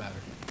regarding this matter.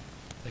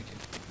 Thank you.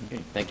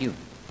 Okay, thank you.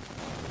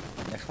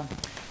 Next one.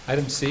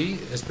 Item C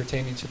is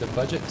pertaining to the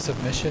budget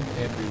submission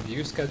and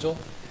review schedule.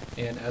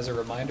 And as a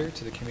reminder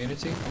to the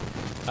community,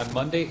 on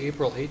Monday,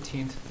 April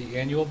 18th, the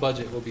annual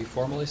budget will be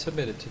formally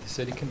submitted to the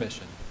City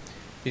Commission.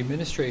 The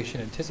administration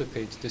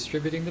anticipates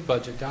distributing the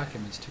budget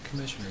documents to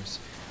commissioners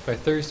by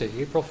Thursday,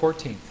 April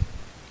 14th.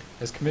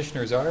 As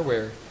commissioners are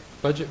aware,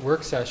 budget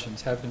work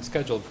sessions have been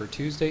scheduled for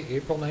Tuesday,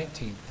 April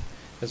 19th,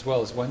 as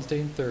well as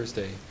Wednesday and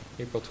Thursday,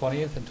 April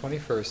 20th and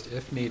 21st,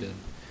 if needed,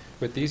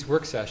 with these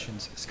work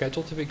sessions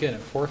scheduled to begin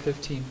at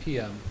 4:15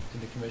 p.m.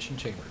 in the Commission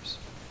chambers.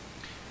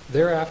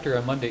 Thereafter,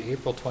 on Monday,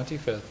 April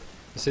 25th,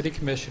 the City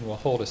Commission will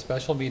hold a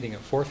special meeting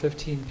at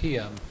 4:15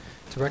 p.m.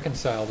 to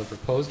reconcile the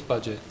proposed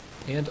budget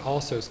and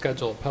also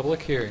schedule a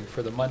public hearing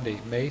for the Monday,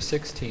 May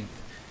 16th,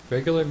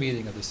 regular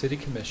meeting of the City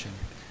Commission,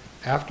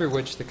 after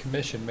which the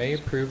Commission may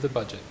approve the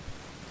budget.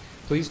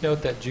 Please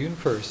note that June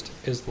 1st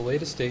is the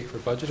latest date for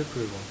budget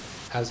approval,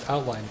 as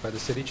outlined by the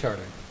City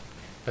Charter.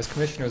 As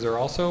Commissioners are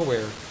also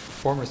aware,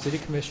 former City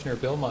Commissioner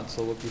Bill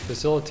Munsell will be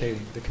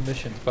facilitating the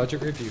Commission's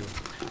budget review,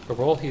 a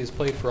role he has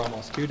played for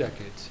almost 2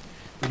 decades.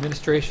 The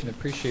administration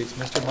appreciates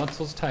Mr.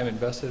 Munsell's time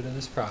invested in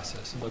this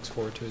process and looks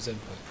forward to his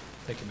input.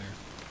 Thank you, Mayor.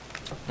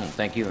 Well,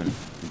 thank you, and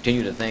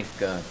continue to thank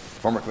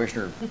former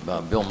Commissioner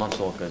Bill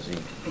Munsell, because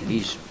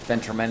he's been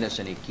tremendous,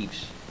 and he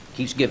keeps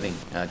giving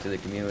to the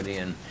community,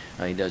 and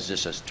he does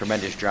just a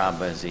tremendous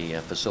job as the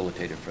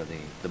facilitator for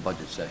the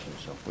budget session.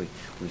 So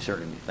we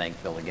certainly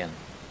thank Bill again.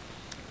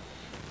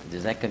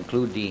 Does that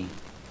conclude the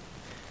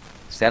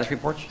status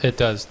reports? It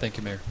does. Thank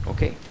you, Mayor.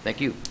 Okay,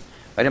 thank you.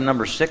 Item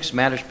number 6,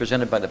 matters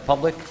presented by the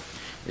public.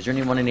 Is there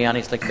anyone in the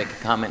audience like to make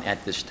a comment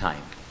at this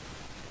time?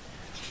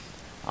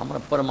 I'm going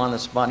to put him on the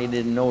spot. He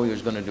didn't know he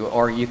was going to do it.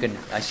 Or you can,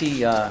 I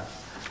see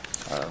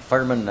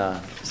Fireman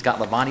Scott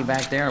Labonte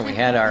back there, and we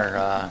had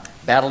our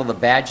Battle of the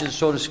Badges,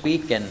 so to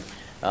speak. And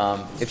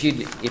if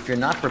you're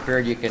not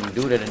prepared, you can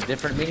do it at a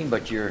different meeting,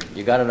 but you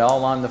got it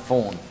all on the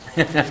phone.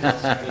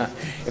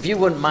 If you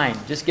wouldn't mind,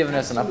 just giving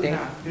us an update.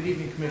 Good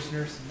evening,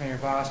 Commissioners, Mayor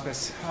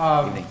Vospis.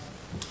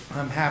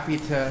 I'm happy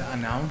to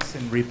announce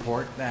and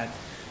report that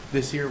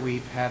this year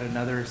we've had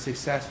another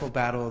successful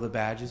Battle of the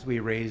Badges. We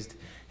raised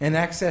in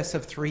excess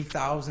of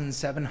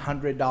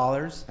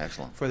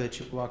 $3,700 for the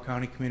Chippewa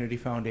County Community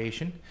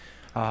Foundation.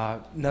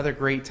 Another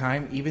great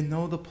time, even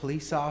though the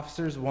police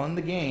officers won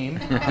the game.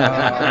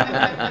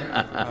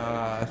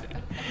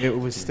 It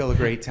was still a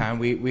great time.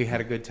 We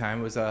had a good time.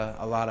 It was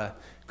a lot of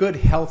good,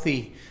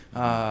 healthy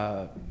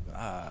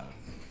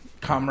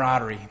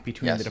camaraderie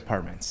between the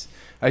departments.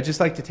 I'd just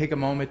like to take a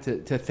moment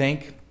to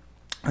thank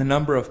a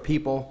number of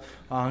people,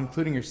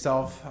 including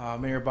yourself,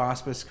 Mayor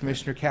Vospis,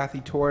 Commissioner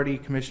Kathy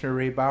Torty, Commissioner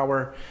Ray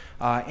Bauer,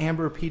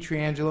 Amber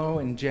Pietrangelo,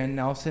 and Jen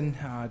Nelson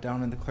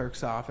down in the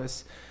clerk's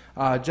office,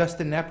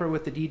 Justin Nepper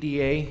with the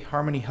DDA,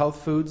 Harmony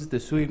Health Foods, the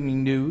Sioux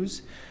Evening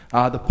News,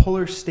 the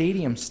Puller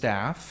Stadium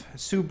staff,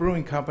 Sioux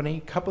Brewing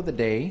Company, Cup of the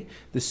Day,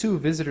 the Sioux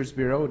Visitors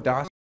Bureau,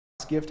 Das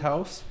Gift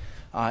House,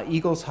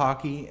 Eagles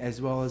Hockey, as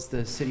well as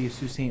the City of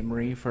Sault Ste.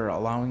 Marie for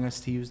allowing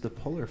us to use the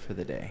Puller for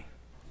the day.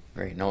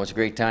 Great. No, it's a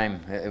great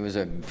time. It was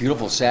a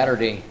beautiful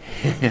Saturday,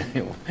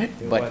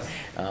 but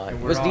it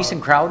was a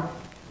decent crowd.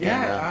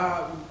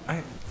 Yeah.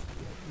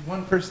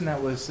 one person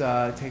that was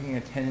taking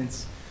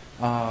attendance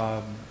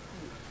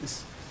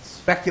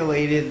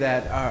speculated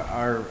that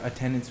our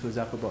attendance was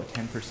up about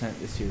 10%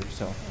 this year,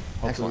 so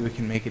hopefully Excellent. we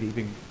can make it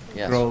even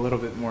Yes. grow a little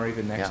bit more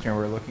even next Yeah. year.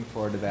 We're looking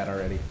forward to that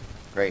already.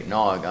 Great.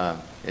 No,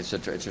 it's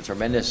a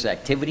tremendous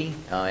activity.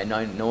 And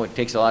I know it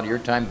takes a lot of your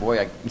time.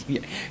 Boy,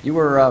 you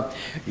were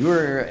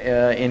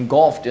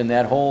engulfed in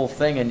that whole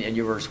thing, and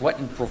you were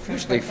sweating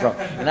profusely from.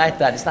 And I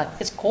thought,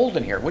 it's cold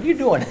in here. What are you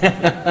doing?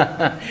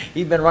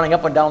 You've been running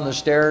up and down the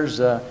stairs,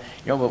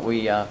 But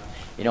we, there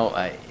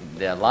are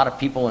a lot of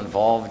people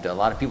involved. A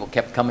lot of people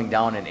kept coming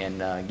down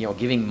and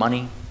giving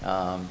money.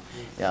 And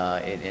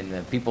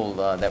the people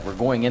that were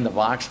going in the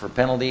box for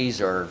penalties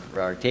or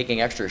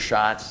taking extra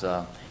shots.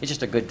 It's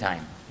just a good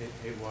time.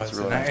 It was, It's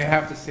really and I nice time.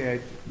 have to say,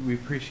 we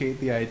appreciate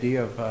the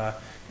idea of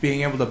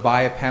being able to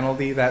buy a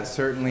penalty. That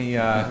certainly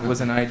was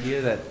an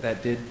idea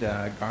that did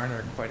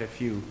garner quite a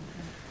few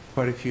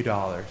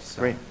dollars.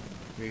 So Great.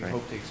 we Great.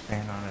 hope to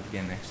expand on it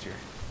again next year.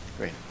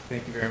 Great.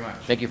 Thank you very much.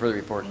 Thank you for the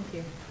report. Thank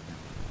you.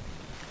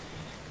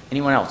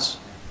 Anyone else?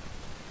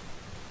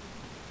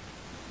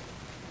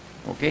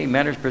 Okay,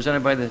 matters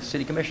presented by the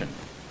City Commission.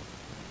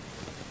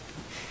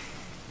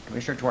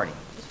 Commissioner Tuarty.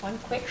 Just one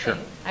quick Sure.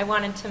 thing. I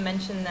wanted to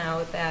mention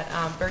now that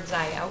Bird's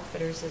Eye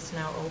Outfitters is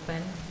now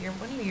open. You're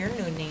one of your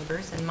new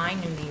neighbors and my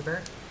new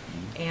neighbor.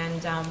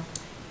 And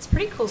it's a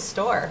pretty cool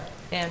store.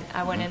 And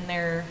I went in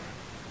there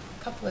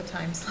a couple of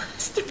times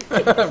last week.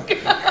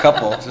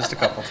 Just a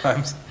couple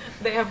times.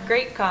 They have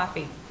great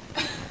coffee.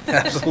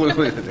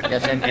 Absolutely.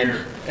 Yes,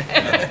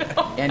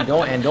 and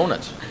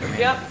donuts.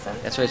 Yep.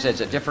 That's what I said,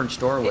 it's a different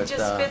store It with...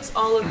 just fits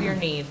all of your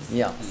needs.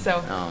 Yeah.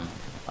 So,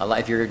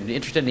 If you're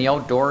interested in the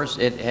outdoors,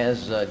 it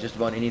has just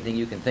about anything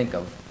you can think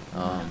of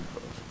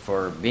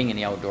for being in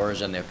the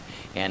outdoors, and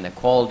the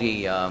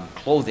quality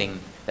clothing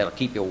that'll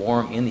keep you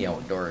warm in the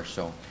outdoors.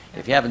 So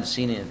if you haven't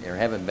seen it or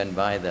haven't been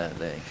by the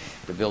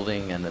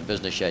building and the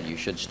business shed, you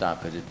should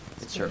stop it.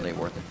 It's certainly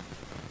worth it.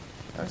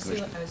 I was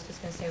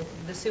just going to say,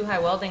 the Sioux High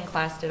Welding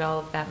class did all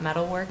of that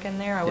metal work in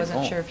there. I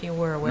wasn't sure if you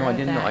were aware No, I of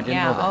didn't that. know- I didn't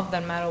yeah, know that. all of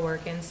the metal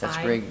work inside.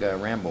 That's Greg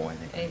Rambo, I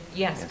think.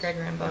 Yes, Greg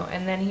Rambo. Yeah.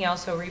 And then he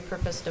also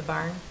repurposed a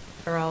barn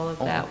for all of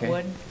that okay.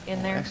 wood in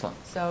Oh, there. excellent.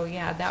 So,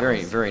 yeah, that Very,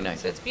 was... very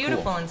nice. So it's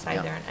beautiful Cool. inside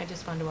Yeah. there, and I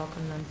just wanted to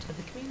welcome them to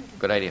the community.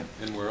 Good idea.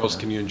 And where else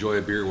can you enjoy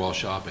a beer while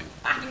shopping?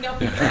 I know.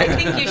 I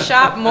think you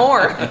shop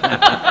more.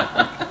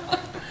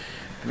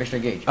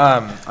 Commissioner Gage.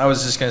 I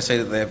was just going to say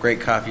that they have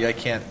great coffee. I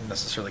can't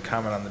necessarily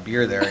comment on the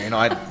beer there.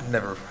 I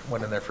never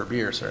went in there for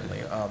beer, certainly.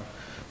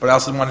 But I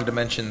also wanted to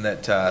mention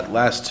that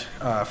last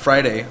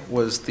Friday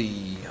was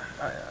the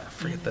I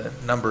forget the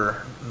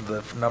number,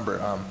 the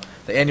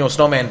annual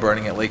snowman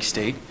burning at Lake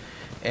State.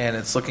 And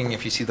it's looking,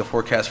 if you see the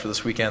forecast for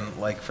this weekend,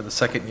 like for the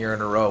second year in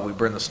a row, we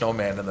burn the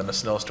snowman and then a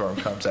snowstorm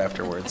comes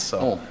afterwards.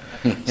 So,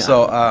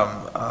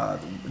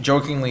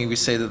 jokingly, we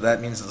say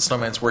that means that the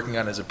snowman's working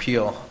on his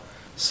appeal.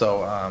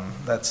 So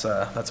that's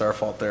our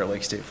fault there at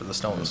Lake State for the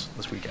snow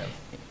this weekend.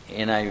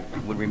 And I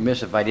would be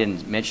remiss if I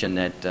didn't mention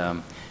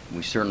that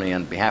we certainly,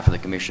 on behalf of the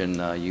commission,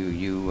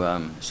 you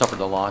suffered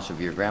the loss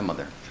of your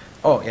grandmother.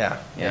 Oh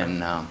yeah, yeah.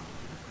 And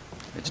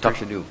it's tough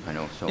to do, I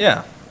know. So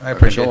yeah, I our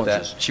appreciate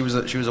condolences. that.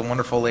 She was a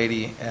wonderful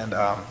lady, and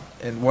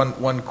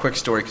one quick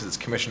story because it's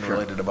commission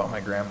related about my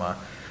grandma.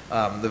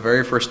 The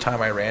very first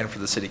time I ran for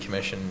the city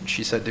commission,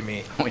 she said to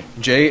me,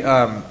 "Jay,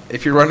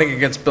 if you're running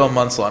against Bill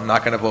Munsell, I'm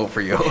not going to vote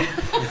for you."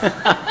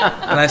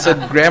 And I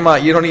said, "Grandma,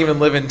 you don't even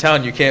live in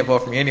town. You can't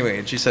vote for me anyway."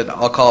 And she said,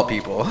 "I'll call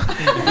people."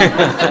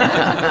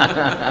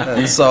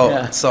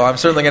 So I'm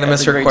certainly going to miss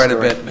That's a her great quite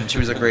story. a bit. And she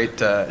was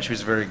she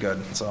was very good.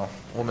 So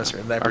we'll miss her.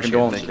 And I Our appreciate it.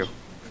 condolences. Thank you.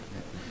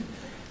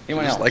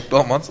 Anyone Just else? like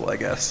Bill Munsell, I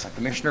guess.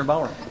 Commissioner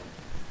Bauer.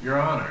 Your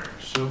Honor,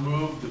 so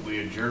moved that we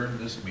adjourn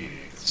this meeting.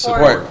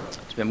 Support.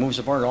 It's been moved,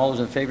 supported. All those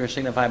in favor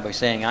signify by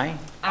saying aye.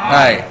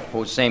 Aye.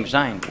 Opposed, same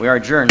sign. We are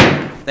adjourned.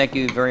 Thank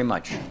you very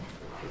much.